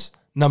Mahomes.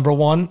 Number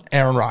 1,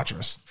 Aaron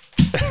Rodgers.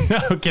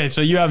 Okay,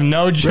 so you have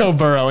no Joe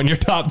Burrow in your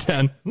top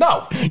 10.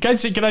 No, Can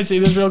I see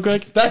this real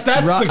quick? that's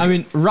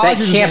the.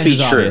 Rodgers can't be is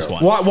the true. obvious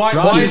one. Why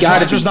You is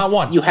gotta Rodgers be- not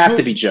one? you have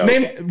to be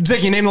joking.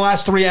 Name the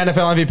last 3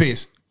 NFL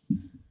MVPs.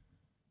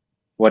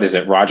 What is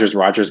it? Rodgers,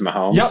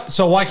 Mahomes? Yep.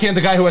 So why can't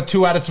the guy who had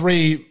 2 out of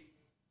 3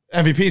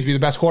 MVPs be the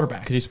best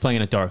quarterback? Because he's playing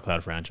in a dark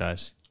cloud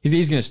franchise.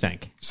 He's going to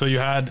stink. So you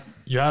had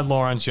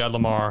Lawrence, you had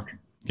Lamar,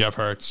 you have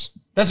Hurts.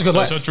 That's a good So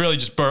list. it's really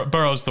just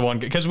Burrow's the one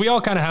because we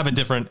all kind of have a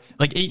different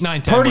 8,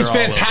 9, 10. Purdy's we're all a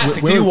little-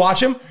 fantastic. Do you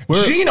watch him?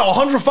 Geno,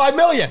 105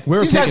 million.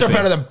 These guys are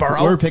better than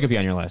Burrow. Where would Pickup be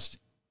on your list?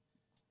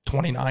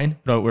 29.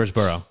 No, where's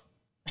Burrow?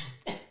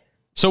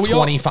 So we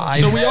 25.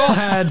 So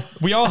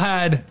we all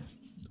had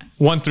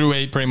 1 through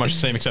 8 pretty much the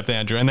same except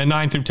Andrew, and then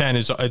 9 through 10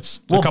 is a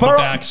couple Burrow-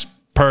 Daks.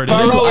 Purdy.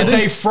 Burrow I is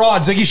think a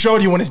fraud. Ziggy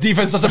showed you when his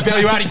defense doesn't bail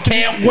you out, he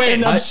can't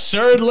win. an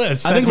absurd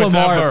list. I think without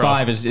Lamar at Burrow.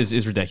 5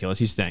 is ridiculous.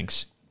 He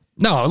stinks.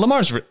 No,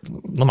 Lamar's great.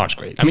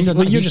 I mean,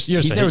 He's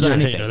you're never done a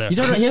anything. hater there. He's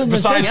never done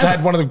Besides, anything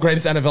had one of the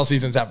greatest NFL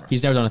seasons ever.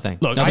 He's never done a thing.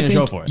 Look, Nothing I to show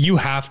think for it. you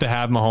have to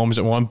have Mahomes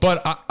at 1,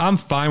 but I'm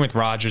fine with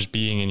Rodgers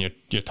being in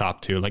your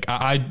top 2. Like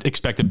I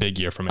expect a big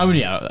year from him. I mean,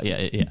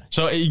 yeah.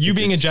 So you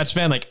being a Jets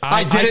fan, like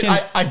I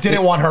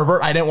didn't want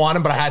Herbert. I didn't want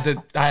him, but I had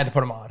to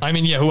put him on. I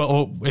mean, yeah.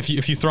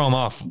 If you throw him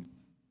off,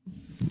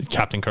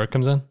 Captain Kirk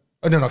comes in.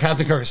 Oh, no,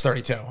 Captain Kirk is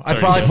 32. I'd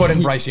probably put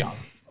in Bryce Young.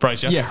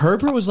 Bryce, Yeah,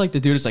 Herbert was like the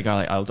dude. It's like,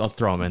 I'll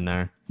throw him in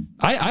there.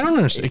 I don't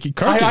understand.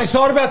 Kirk I is-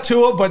 thought about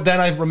Tua, but then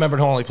I remembered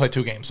he only played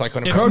 2 games, so I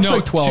couldn't. if, Kirk's no,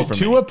 like 12 for me.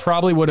 Tua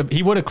probably would have.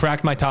 He would have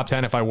cracked my top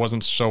 10 if I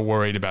wasn't so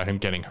worried about him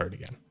getting hurt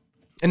again.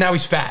 And now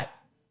he's fat.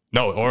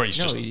 No, or he's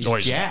just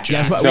jacked.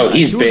 jacked. No,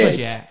 he's Tua's big.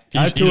 jacked.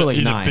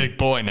 He's a big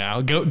boy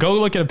now. Go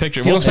look at a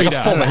picture. He looks like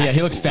a fullback. Yeah,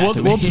 he looks fat.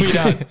 We'll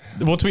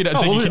tweet out.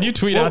 Ziggy, can you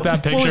tweet out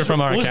that picture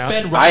from our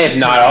account? I have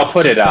not. I'll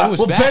put it up.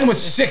 Well, Ben was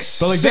 6'6".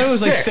 But like Ben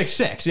was like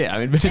 6'6". Yeah,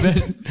 I mean,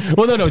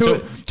 Well, no.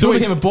 Tua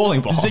became a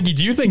bowling ball. Ziggy,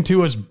 do you think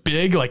Tua's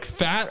big, like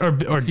fat,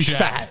 or He's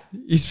jacked? fat.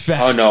 He's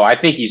fat. Oh no, I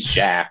think he's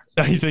jacked.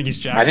 You think he's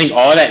jacked? I think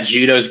all that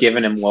judo's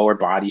giving him lower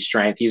body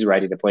strength. He's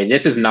ready to play.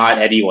 This is not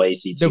Eddie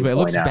Lacy 2.0. No, but it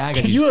looks bad.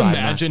 Can you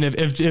imagine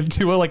if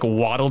Tua like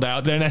waddled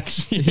out there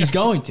next year? He's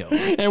going to.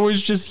 It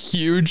was just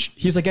huge.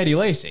 He's like Eddie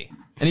Lacy,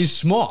 and he's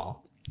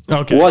small.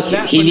 Okay. Well,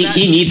 he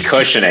needs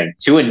cushioning.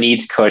 Tua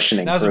needs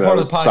cushioning That was for a part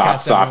of those the podcast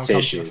soft everyone comes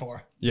tissue. here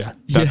for. Yeah,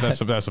 that's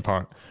the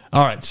part.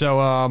 All right,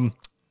 so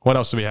what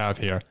else do we have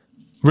here?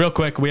 Real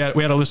quick, we had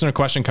a listener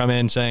question come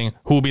in saying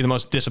who will be the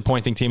most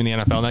disappointing team in the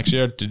NFL next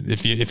year.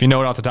 If you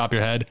know it off the top of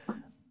your head,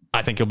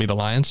 I think it'll be the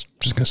Lions.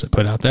 Just gonna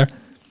put it out there.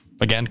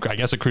 Again, I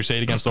guess a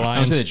crusade against the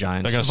Lions. I'm say the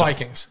Giants. They're gonna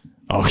Vikings.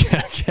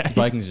 Okay.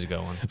 Vikings is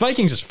going.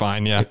 Vikings is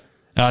fine. Yeah.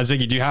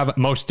 Ziggy, do you have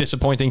most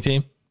disappointing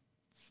team?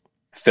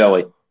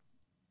 Philly.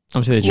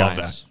 I'm say the Love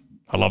Giants. that.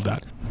 I love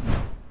that.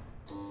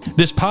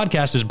 This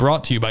podcast is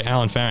brought to you by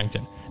Alan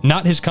Farrington,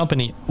 not his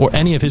company or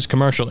any of his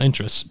commercial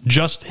interests,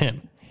 just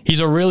him. He's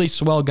a really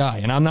swell guy,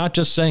 and I'm not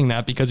just saying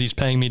that because he's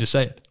paying me to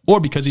say it, or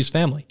because he's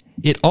family.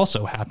 It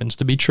also happens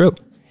to be true.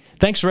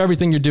 Thanks for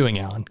everything you're doing,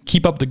 Alan.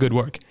 Keep up the good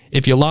work.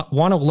 If you want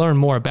to learn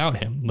more about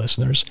him,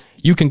 listeners,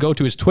 you can go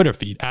to his Twitter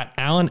feed at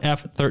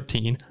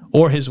AlanF13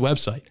 or his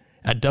website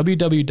at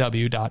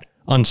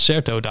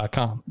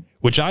www.uncerto.com,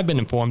 which I've been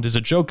informed is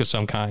a joke of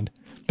some kind.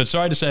 But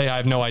sorry to say, I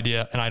have no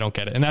idea, and I don't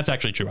get it. And that's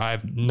actually true. I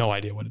have no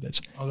idea what it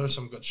is. Oh, there's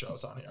some good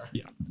shows on here.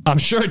 Yeah. I'm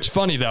sure it's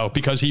funny, though,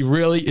 because he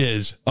really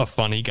is a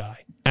funny guy.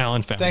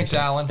 Alan Farrington. Thanks,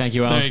 Alan. Thank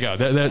you, Alan. There you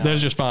go.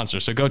 There's your sponsor.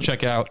 So go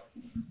check out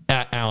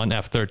at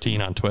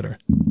AlanF13 on Twitter.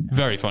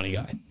 Very funny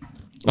guy.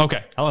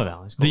 Okay. I love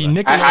Alan. The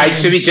Cool guy.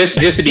 Nickelodeon.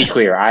 Just to be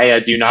clear, I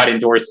do not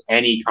endorse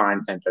any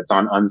content that's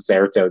on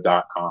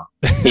uncerto.com.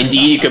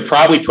 Indeed, you could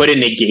probably put a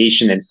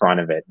negation in front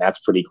of it. That's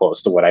pretty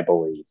close to what I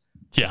believe.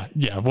 Yeah.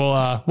 We'll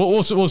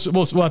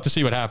have to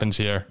see what happens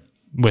here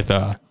with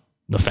the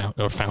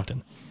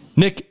fountain.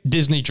 Nick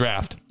Disney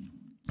draft.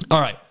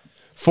 All right.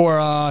 For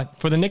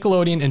the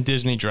Nickelodeon and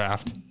Disney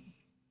draft,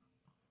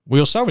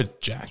 we'll start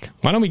with Jack.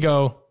 Why don't we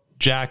go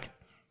Jack,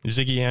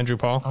 Ziggy, Andrew,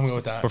 Paul? I'm going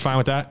with that. We're fine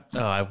with that? Oh,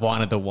 I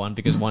wanted the one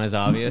because one is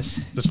obvious.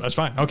 That's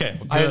fine. Okay.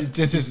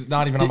 This is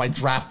not even on my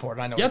draft board.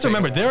 I know. You have to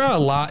remember, there are a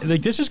lot,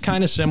 like this is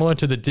kind of similar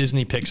to the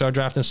Disney Pixar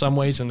draft in some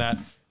ways in that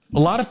a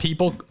lot of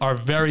people are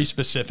very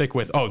specific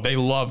with, they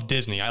love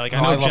Disney. I know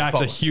I love Jack's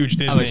a both. huge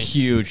Disney. I'm a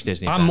huge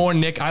Disney I'm fan. more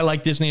Nick. I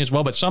like Disney as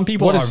well, but some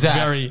people What is are Zach?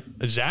 very...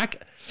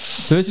 Zach?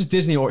 So this is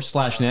Disney or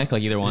 / Nick,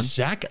 like either one.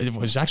 Zach's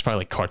probably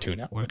like Cartoon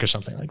Network or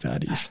something like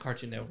that.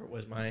 Cartoon Network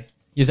was my.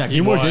 Yeah, Zach, He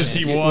you were was.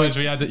 Disney. He was.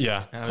 We had to...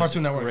 Yeah. that was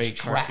Cartoon a Network is great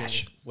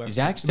trash. cartoon.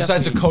 Zach's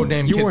Besides the definitely-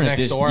 codename you Kids weren't a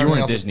Next Disney- Door, You weren't everything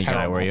a else is Disney guy,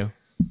 terrible. were you?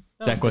 I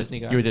was Zach a was. Disney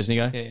guy. You were a Disney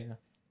guy? Yeah.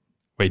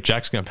 Wait,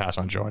 Jack's going to pass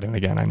on Jordan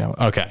again. I know.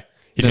 Okay.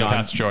 He's No, going to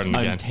pass Jordan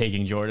I'm again.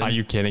 taking Jordan. Are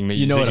you kidding me?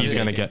 You know what he's I'm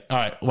going to taking. get... All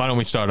right. Why don't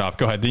we start off?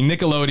 Go ahead. The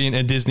Nickelodeon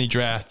and Disney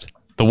draft.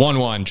 The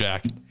 1-1,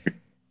 Jack.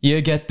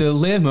 You get the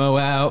limo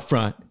out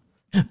front.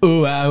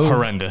 Ooh, wow.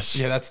 Horrendous.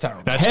 Yeah, that's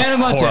terrible. That's Hannah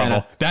horrible.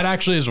 Montana. That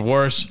actually is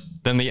worse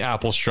than the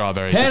apple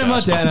strawberry. Hannah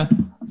disaster. Montana.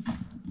 Hannah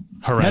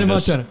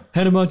Horrendous. Montana.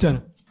 Hannah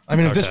Montana. I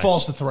mean, if this Okay.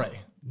 falls to 3,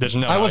 There's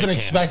no. I wasn't it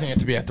can't. expecting it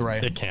to be at 3.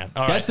 It can't.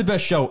 All That's right. the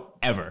best show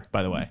ever,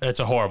 by the way. It's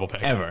a horrible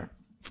pick. Ever.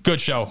 Good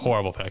show.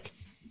 Horrible pick.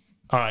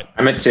 All right.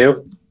 I'm at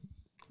 2.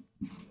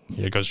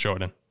 Here goes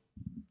Jordan.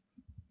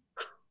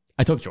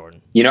 I took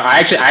Jordan. You know,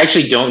 I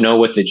actually don't know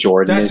what the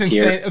Jordan That's is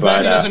insane. here, If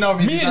but he doesn't know, it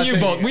means Me he's and not you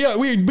saying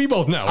both. it. We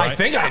both know. I Right?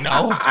 think I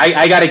know.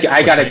 I gotta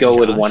Drake go and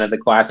with Josh. one of the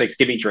classics.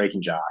 Give me Drake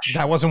and Josh.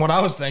 That wasn't what I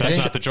was thinking.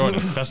 That's not the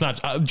Jordan. That's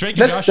not Drake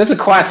and Josh. That's a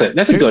classic.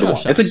 That's a good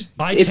Josh, one.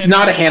 It's I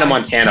not a cannot- Hannah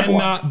Montana I one.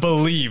 cannot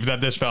believe that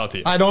this fell to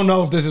you. I don't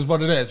know if this is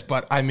what it is,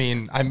 but I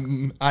mean,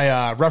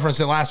 I referenced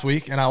it last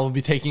week, and I will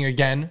be taking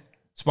again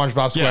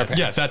SpongeBob Yeah. SquarePants.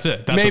 Yes. That's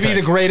it. That's Maybe the the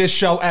pick. greatest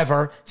show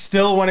ever.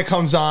 Still, when it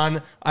comes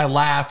on, I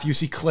laugh. You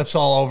see clips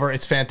all over.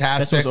 It's That's the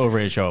fantastic. most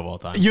overrated show of all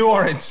time. You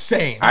are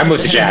insane. I'm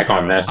with Jack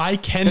on this. I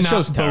cannot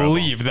show's terrible.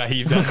 believe that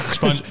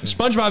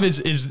SpongeBob is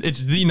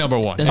it's the number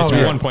one. That's It's a-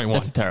 1.1.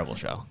 That's a terrible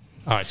show. All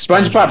right.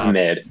 SpongeBob's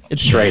mid.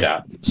 Straight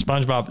up.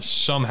 SpongeBob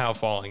somehow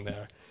falling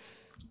there.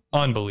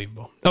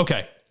 Unbelievable.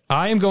 Okay,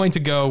 I am going to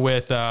go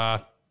with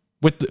the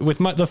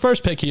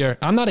first pick here.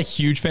 I'm not a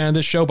huge fan of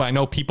this show, but I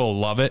know people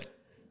love it.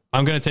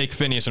 I'm going to take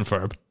Phineas and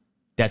Ferb.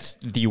 That's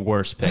the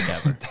worst pick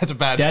ever. That's a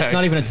bad. That's pick.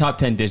 not even a top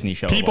 10 Disney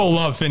show. of all People time.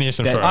 love Phineas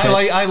and That- Ferb.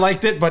 I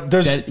liked it, but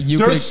there's That you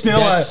could- still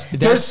that's-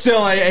 there's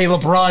still a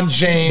LeBron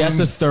James,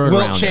 That's the third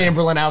Wilt rounder.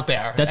 Chamberlain out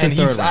there. That's and the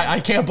third he's, round. I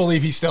can't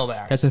believe he's still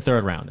there. That's a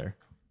third rounder.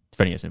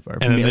 Phineas and Ferb.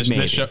 and then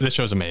Maybe. this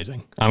show's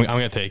amazing. I'm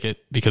going to take it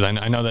because I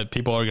know that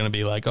people are going to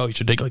be like, oh, you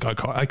should take like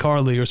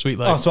iCarly or Sweet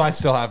Life. Oh, so I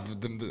still have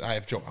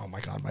Joe. Oh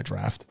my God, my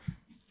draft.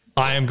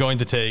 I am going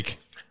to take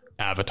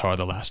Avatar: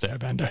 The Last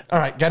Airbender. All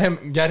right, get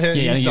him. Yeah, I think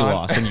he's you done.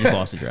 lost. And you just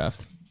lost the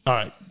draft. All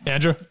right,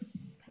 Andrew.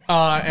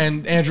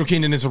 And Andrew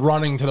Keenan is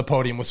running to the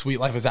podium with Sweet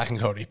Life of Zach and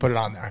Cody. Put it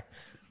on there.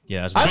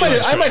 Yeah, that's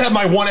I might have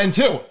my 1 and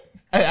 2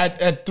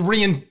 at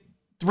 3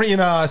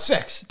 and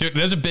 6. Dude,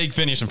 there's a big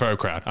Phineas and Ferb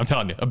crowd. I'm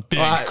telling you, a big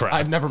crowd.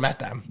 I've never met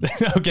them.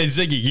 Okay,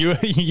 Ziggy,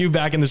 you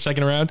back in the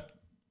second round?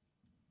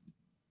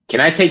 Can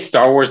I take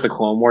Star Wars: The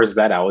Clone Wars? Is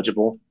that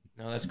eligible?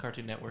 No, that's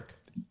Cartoon Network.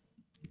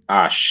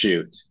 Ah,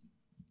 shoot.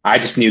 I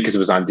just knew because it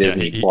was on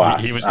Disney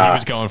Plus. He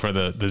was going for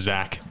the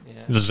Zach. Yeah.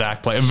 The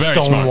Zach play. Very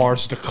Stone smart.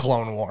 Wars to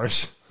Clone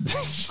Wars.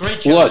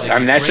 Great show. Look, Ziggy. I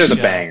mean, that Great show's a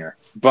show. banger.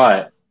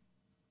 But,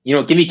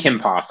 give me Kim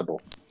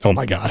Possible. Oh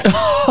my god.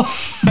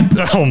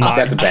 Oh my.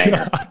 That's a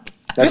banger. God.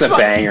 That's a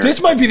banger. This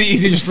might be the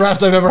easiest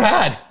draft I've ever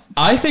had.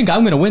 I think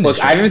I'm going to win this.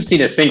 Look, I haven't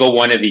seen a single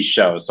one of these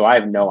shows, so I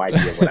have no idea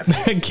what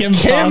I'm doing. Kim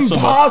Kim Possible.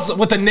 Possible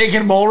with the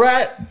naked mole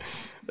rat.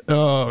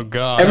 Oh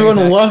god.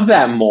 Everyone loved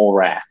that mole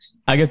rat.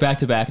 I get back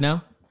to back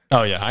now.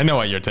 Oh yeah, I know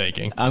what you're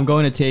taking. I'm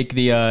going to take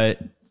the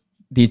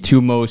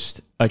two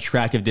most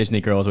attractive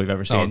Disney girls we've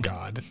ever seen. Oh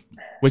god.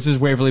 Which is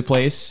Waverly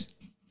Place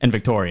and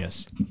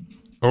Victorious.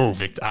 Oh,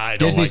 I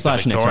don't Disney like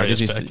slash the Nick. Sorry, Victorious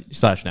Disney pick.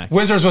 slash Nick.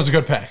 Wizards was a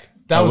good pick.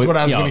 That was what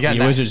I was going to get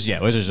next. Wizards,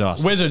 Wizards is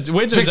awesome. Wizards.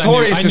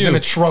 Victorious I knew, is an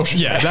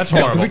atrocious Yeah, pick. that's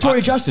horrible.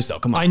 Victoria Justice, though.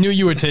 Come on. I knew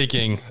you were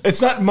taking. It's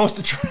not most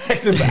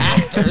attractive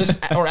actors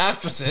or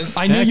actresses.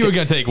 I knew you were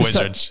going to take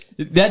Wizards.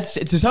 That's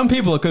to some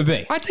people it could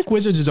be. I think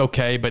Wizards is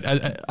okay, but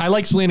I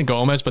like Selena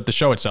Gomez, but the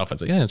show itself,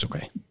 it's like, yeah, it's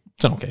okay.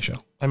 It's an okay show.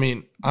 I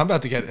mean, I'm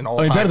about to get an I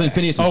all-time mean, better than pick.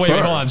 Phineas and Oh wait,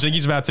 Ferb. hold on.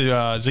 Ziggy's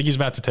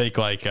about to take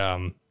like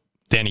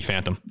Danny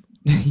Phantom.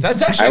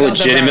 That's actually I not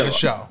that bad of a legitimately-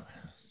 show.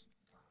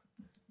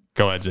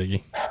 Go ahead,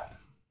 Ziggy.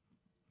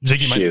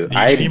 Ziggy Shoot,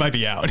 he might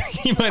be out.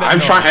 He might I'm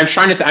have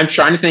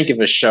trying to think of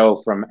a show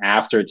from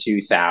after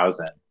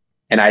 2000,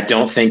 and I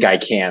don't think I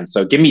can.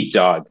 So give me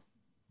Doug.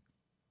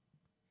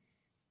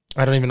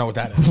 I don't even know what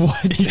that is.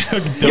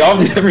 What? Y'all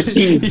have never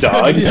seen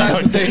Doug?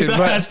 That's the thing, That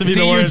but has to be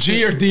the worst.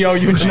 D-U-G or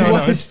D-O-U-G?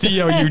 No, it's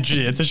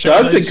D-O-U-G. It's a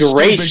show. Doug's a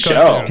great stupid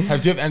show. cartoon. Do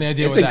you have any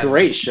idea It's what a that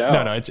great is? show.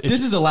 No, it's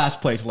This is the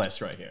last place list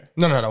right here.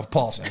 No.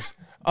 Paul says.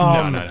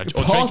 no.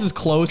 Paul's is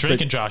close, Drake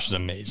but and Josh is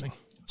amazing.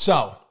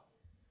 So,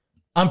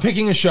 I'm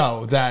picking a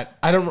show that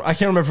I can't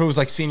remember if it was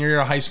like senior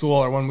year of high school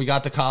or when we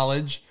got to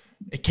college.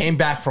 It came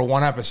back for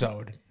one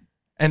episode,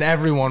 and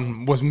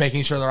everyone was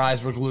making sure their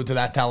eyes were glued to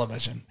that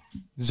television.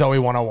 Zoe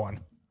 101.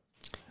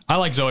 I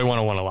like Zoe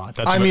 101 a lot.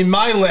 I mean,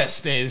 my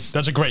list is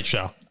that's a great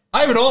show.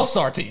 I have an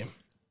all-star team.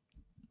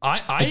 I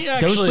don't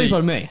actually sleep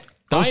on me.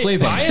 Don't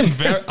sleep on I me.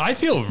 am I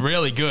feel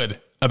really good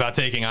about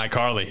taking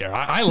iCarly here.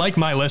 I like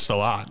my list a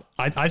lot.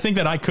 I think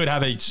that I could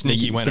have a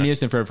sneaky winner.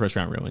 Phineas and Ferb first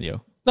round ruined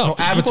you. No,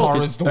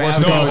 Avatar is the worst.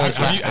 No, movie I've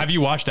have tried.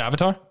 you watched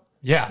Avatar?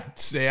 Yeah,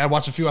 I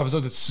watched a few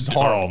episodes. It's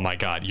horrible. Oh my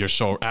god,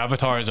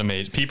 Avatar is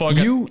amazing. People are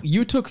gonna,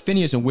 You took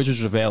Phineas and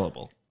Wizards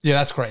Available. Yeah,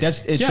 that's crazy.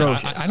 That's yeah.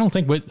 atrocious. I don't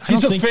think I he don't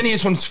took think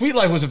Phineas when Sweet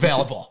Life was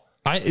available.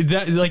 Sweet Yeah,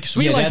 Life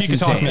that's you could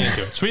talk insane. me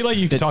into it. Sweet Life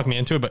you could talk me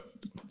into it, but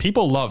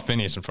people love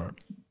Phineas and Ferb.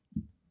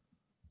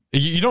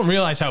 You don't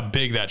realize how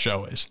big that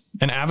show is.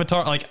 And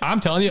Avatar, like I'm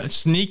telling you,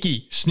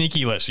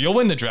 sneaky list. You'll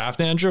win the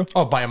draft, Andrew.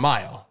 Oh, by a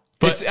mile.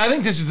 But- I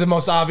think this is the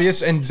most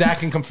obvious, and Zach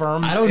can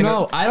confirm. I don't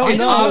know. I don't It's-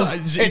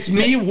 know. It's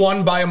me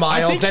 1 by a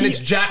mile, think then he- it's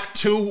Jack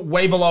 2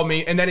 way below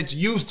me, and then it's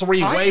you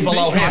 3 I way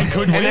below think I him,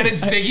 could and then win.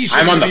 it's Ziggy.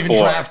 I'm on the even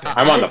 4. drafted.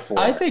 I'm on the 4.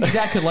 I think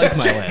Zach could like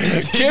my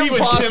list. Kim Ziggy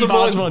with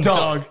Possible and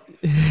Doug.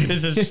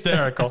 is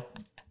hysterical.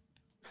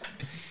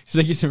 He's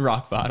like he's in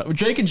rock bottom.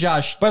 Drake and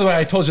Josh. By the way,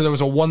 I told you there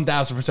was a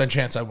 1,000%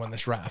 chance I win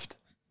this draft.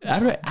 I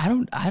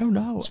don't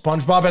know.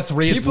 SpongeBob at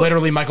 3 is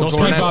literally Michael No,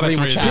 Jordan SpongeBob at 3 at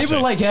 3 with is Chapstick.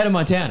 People like Hannah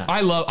Montana. I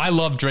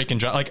love Drake and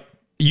Josh. Like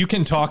you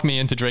can talk me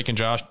into Drake and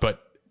Josh,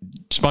 but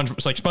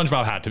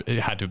SpongeBob had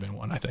to have been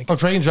one. I think. Oh,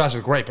 Drake and Josh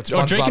is great, but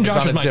SpongeBob Drake and is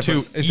Josh on is a my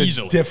different, two is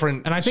easily. a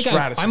different And I think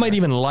stratosphere. I might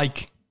even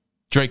like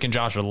Drake and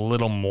Josh a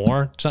little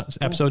more.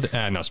 Episode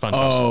no SpongeBob.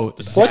 Oh,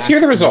 Let's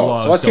hear the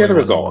results. loves Let's hear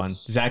the Zoe 101.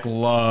 results. Zach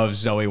loves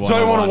Zoe 101.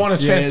 Zoe 101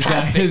 is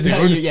fantastic,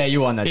 Zach, dude. yeah, you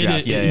won that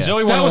draft. Yeah,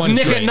 Zoe That was 101 is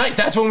Nick at great. Night.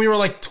 That's when we were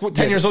like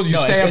 10 years old. You No,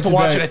 stay up it's to a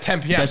watch very- it at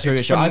 10 p.m. That's a very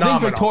It's good show. I think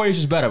phenomenal. Victorious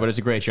is better, but it's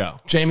a great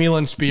show. Jamie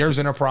Lynn Spears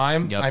in her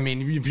prime. Yep. I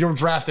mean, if you're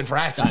drafting for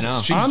actresses, I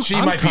know. she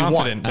might be one.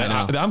 confident that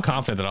I know. I'm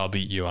confident that I'll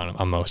beat you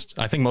on most.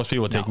 I think most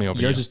people would take me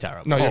over Yours you. is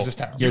terrible. No, yours is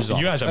terrible. Yours is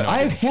You guys have no I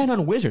have idea. Hand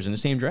on Wizards in the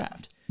same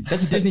draft.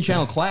 That's a Disney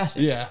Channel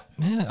classic. Yeah.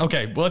 Yeah,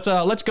 okay, well,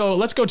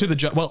 let's go to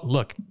the well.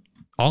 Look,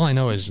 all I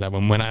know is that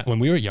when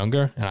we were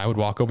younger and I would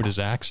walk over to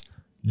Zach's,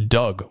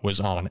 Doug was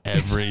on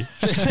every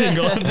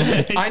single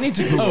day. I need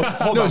to Google.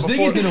 Hold no, on.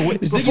 Ziggy's gonna win-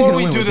 Ziggy's Before gonna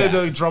we win do with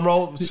the that. drum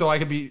roll, so I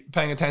could be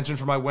paying attention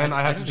for my win,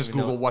 I have to just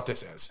Google what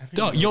this is.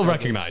 Doug, you'll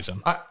recognize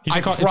him. I It's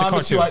a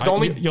promise you, cartoon. the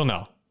only- You'll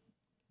know.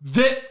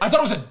 I thought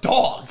it was a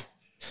dog.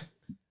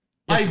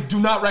 I do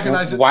not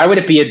recognize it. Why would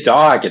it be a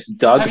dog? It's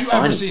Doug Have you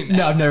Funny. ever seen that?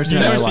 No, I've never seen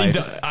You've that never in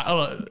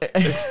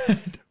my seen.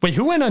 life. Wait,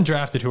 who went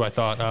undrafted? Who I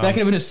thought? That could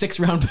have been a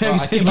 6th-round pick. I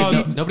think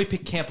Nobody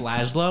picked Camp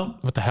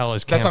Laszlo. What the hell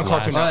is That's Camp on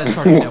Cartoon Lazlo? Oh, that's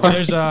Cartoon Network.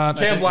 There's Camp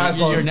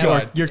Laszlo You're is never,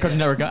 good. you're a Cartoon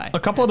Network guy. a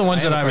couple of the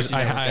ones I that am a I Cartoon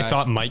Network I guy.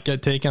 thought might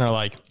get taken are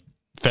like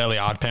Fairly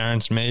Odd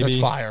Parents, maybe.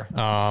 That's fire.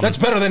 That's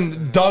better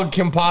than Doug,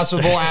 Kim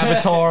Possible,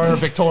 Avatar,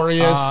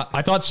 Victorious.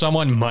 I thought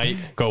someone might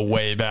go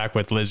way back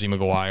with Lizzie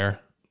McGuire.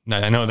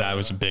 I know that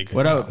was a big.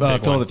 What about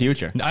big Phil one. of the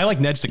Future? I like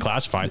Ned's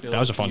Declassified. That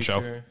was a fun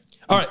show.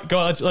 All right, go.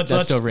 Let's so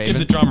give Raven.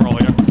 the drum roll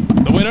here.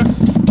 The winner.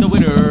 The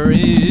winner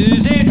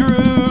is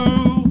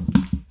Andrew.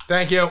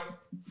 Thank you.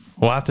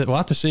 We'll have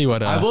to see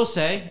what. I will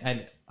say,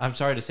 and I'm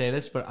sorry to say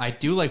this, but I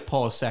do like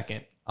Paul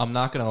second. I'm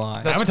not gonna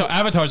lie.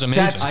 Avatar's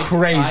amazing. That's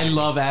crazy. I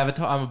love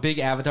Avatar. I'm a big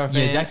Avatar fan.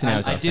 Yeah, Zach's an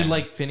Avatar I did fan.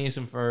 like Phineas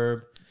and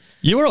Ferb.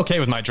 You were okay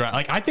with my draft.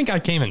 Like, I think I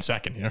came in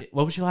second here.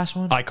 What was your last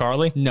one?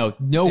 iCarly. No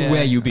Yeah.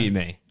 way you beat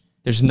me.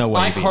 There's no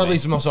way. you beat me.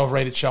 iCarly's the most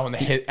overrated show in the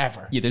hit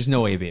ever. Yeah, there's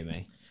no way you beat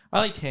me. I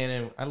like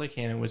Hannah. I like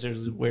Hannah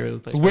Wizards. Where the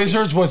place.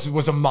 Wizards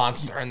was a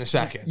monster in the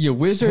second. Your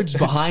Wizards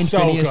behind So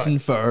Phineas good. and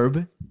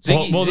Ferb.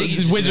 Ziggy's just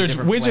in a Wizards.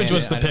 different Wizards planet.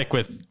 was the I don't- pick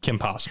with Kim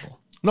Possible.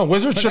 No,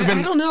 Wizards should have been.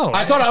 I don't know.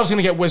 I thought I was going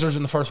to get Wizards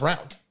in the first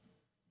round.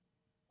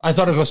 I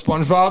thought it'd go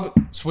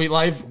SpongeBob, Sweet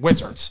Life,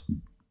 Wizards.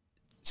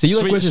 So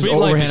you like Wizards Sweet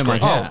over Life is Hannah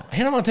great. Montana? Oh,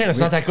 Hannah Montana's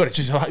not that good. It's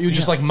just you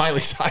just like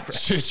Miley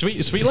Cyrus.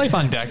 Sweet Life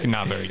on Deck,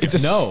 not very good. It's a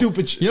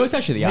stupid. You know, it's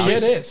actually the Yeah,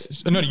 opposite. it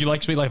is. No, do you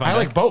like Sweet Life on I Deck?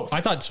 like both. I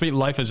thought Sweet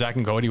Life of Zach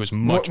and Cody was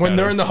much When better.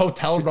 they're in the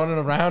hotel running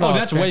around. Oh, it's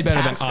that's way better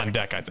than fantastic. On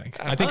Deck, I think.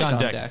 I think liked On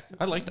Deck.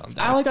 I liked On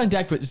Deck. I like On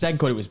Deck, but Zach and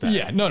Cody was better.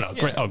 Yeah, no.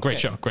 Great. Oh, great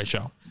show. Great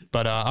show.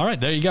 But all right,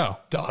 there you go.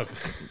 Doug.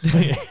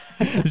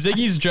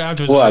 Ziggy's draft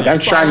was. Look, I'm amazing.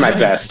 trying my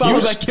best.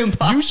 Followed by Kim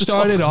Possible. You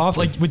started off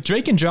like with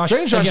Drake and Josh.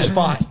 Drake and Josh again, is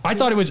fine. I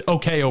thought it was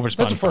okay over SpongeBob.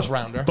 That's a first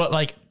rounder. But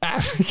like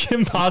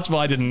Kim Possible,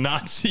 I did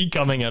not see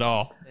coming at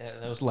all. Yeah,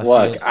 that was left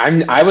Look, field. I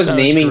was That was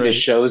naming the great.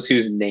 shows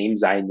whose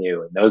names I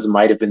knew, and those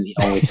might have been the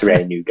only three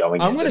I knew going.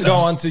 I'm into going to go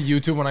this. onto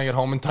YouTube when I get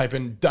home and type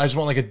in. I just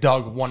want like a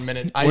Doug 1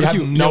 minute. I What if have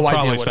you- no You'll idea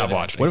probably what stop it is.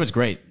 watching. What if it's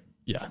great?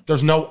 Yeah,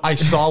 There's no. I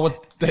saw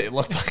what they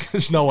looked like.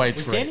 There's no way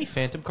it's Was great. Danny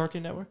Phantom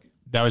Cartoon Network?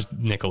 that was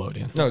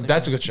Nickelodeon. No,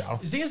 that's a good show.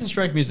 Ziggy doesn't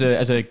strike me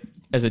as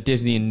a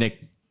Disney and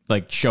Nick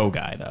like show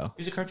guy though.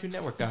 He's a Cartoon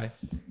Network guy.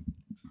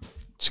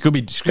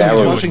 Scooby. That He's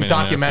was- watching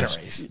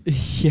documentaries.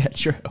 Yeah,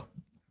 true.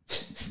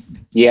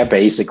 Yeah,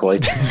 basically.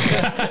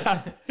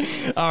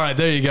 All right,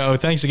 there you go.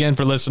 Thanks again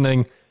for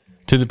listening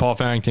to the Paul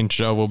Farrington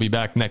Show. We'll be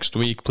back next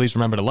week. Please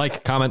remember to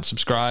like, comment,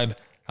 subscribe.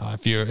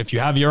 If you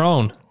have your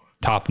own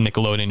top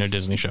Nickelodeon or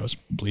Disney shows,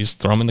 please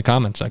throw them in the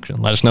comment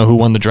section. Let us know who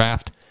won the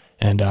draft,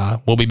 and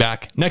we'll be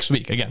back next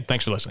week. Again,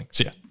 thanks for listening.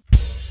 See ya.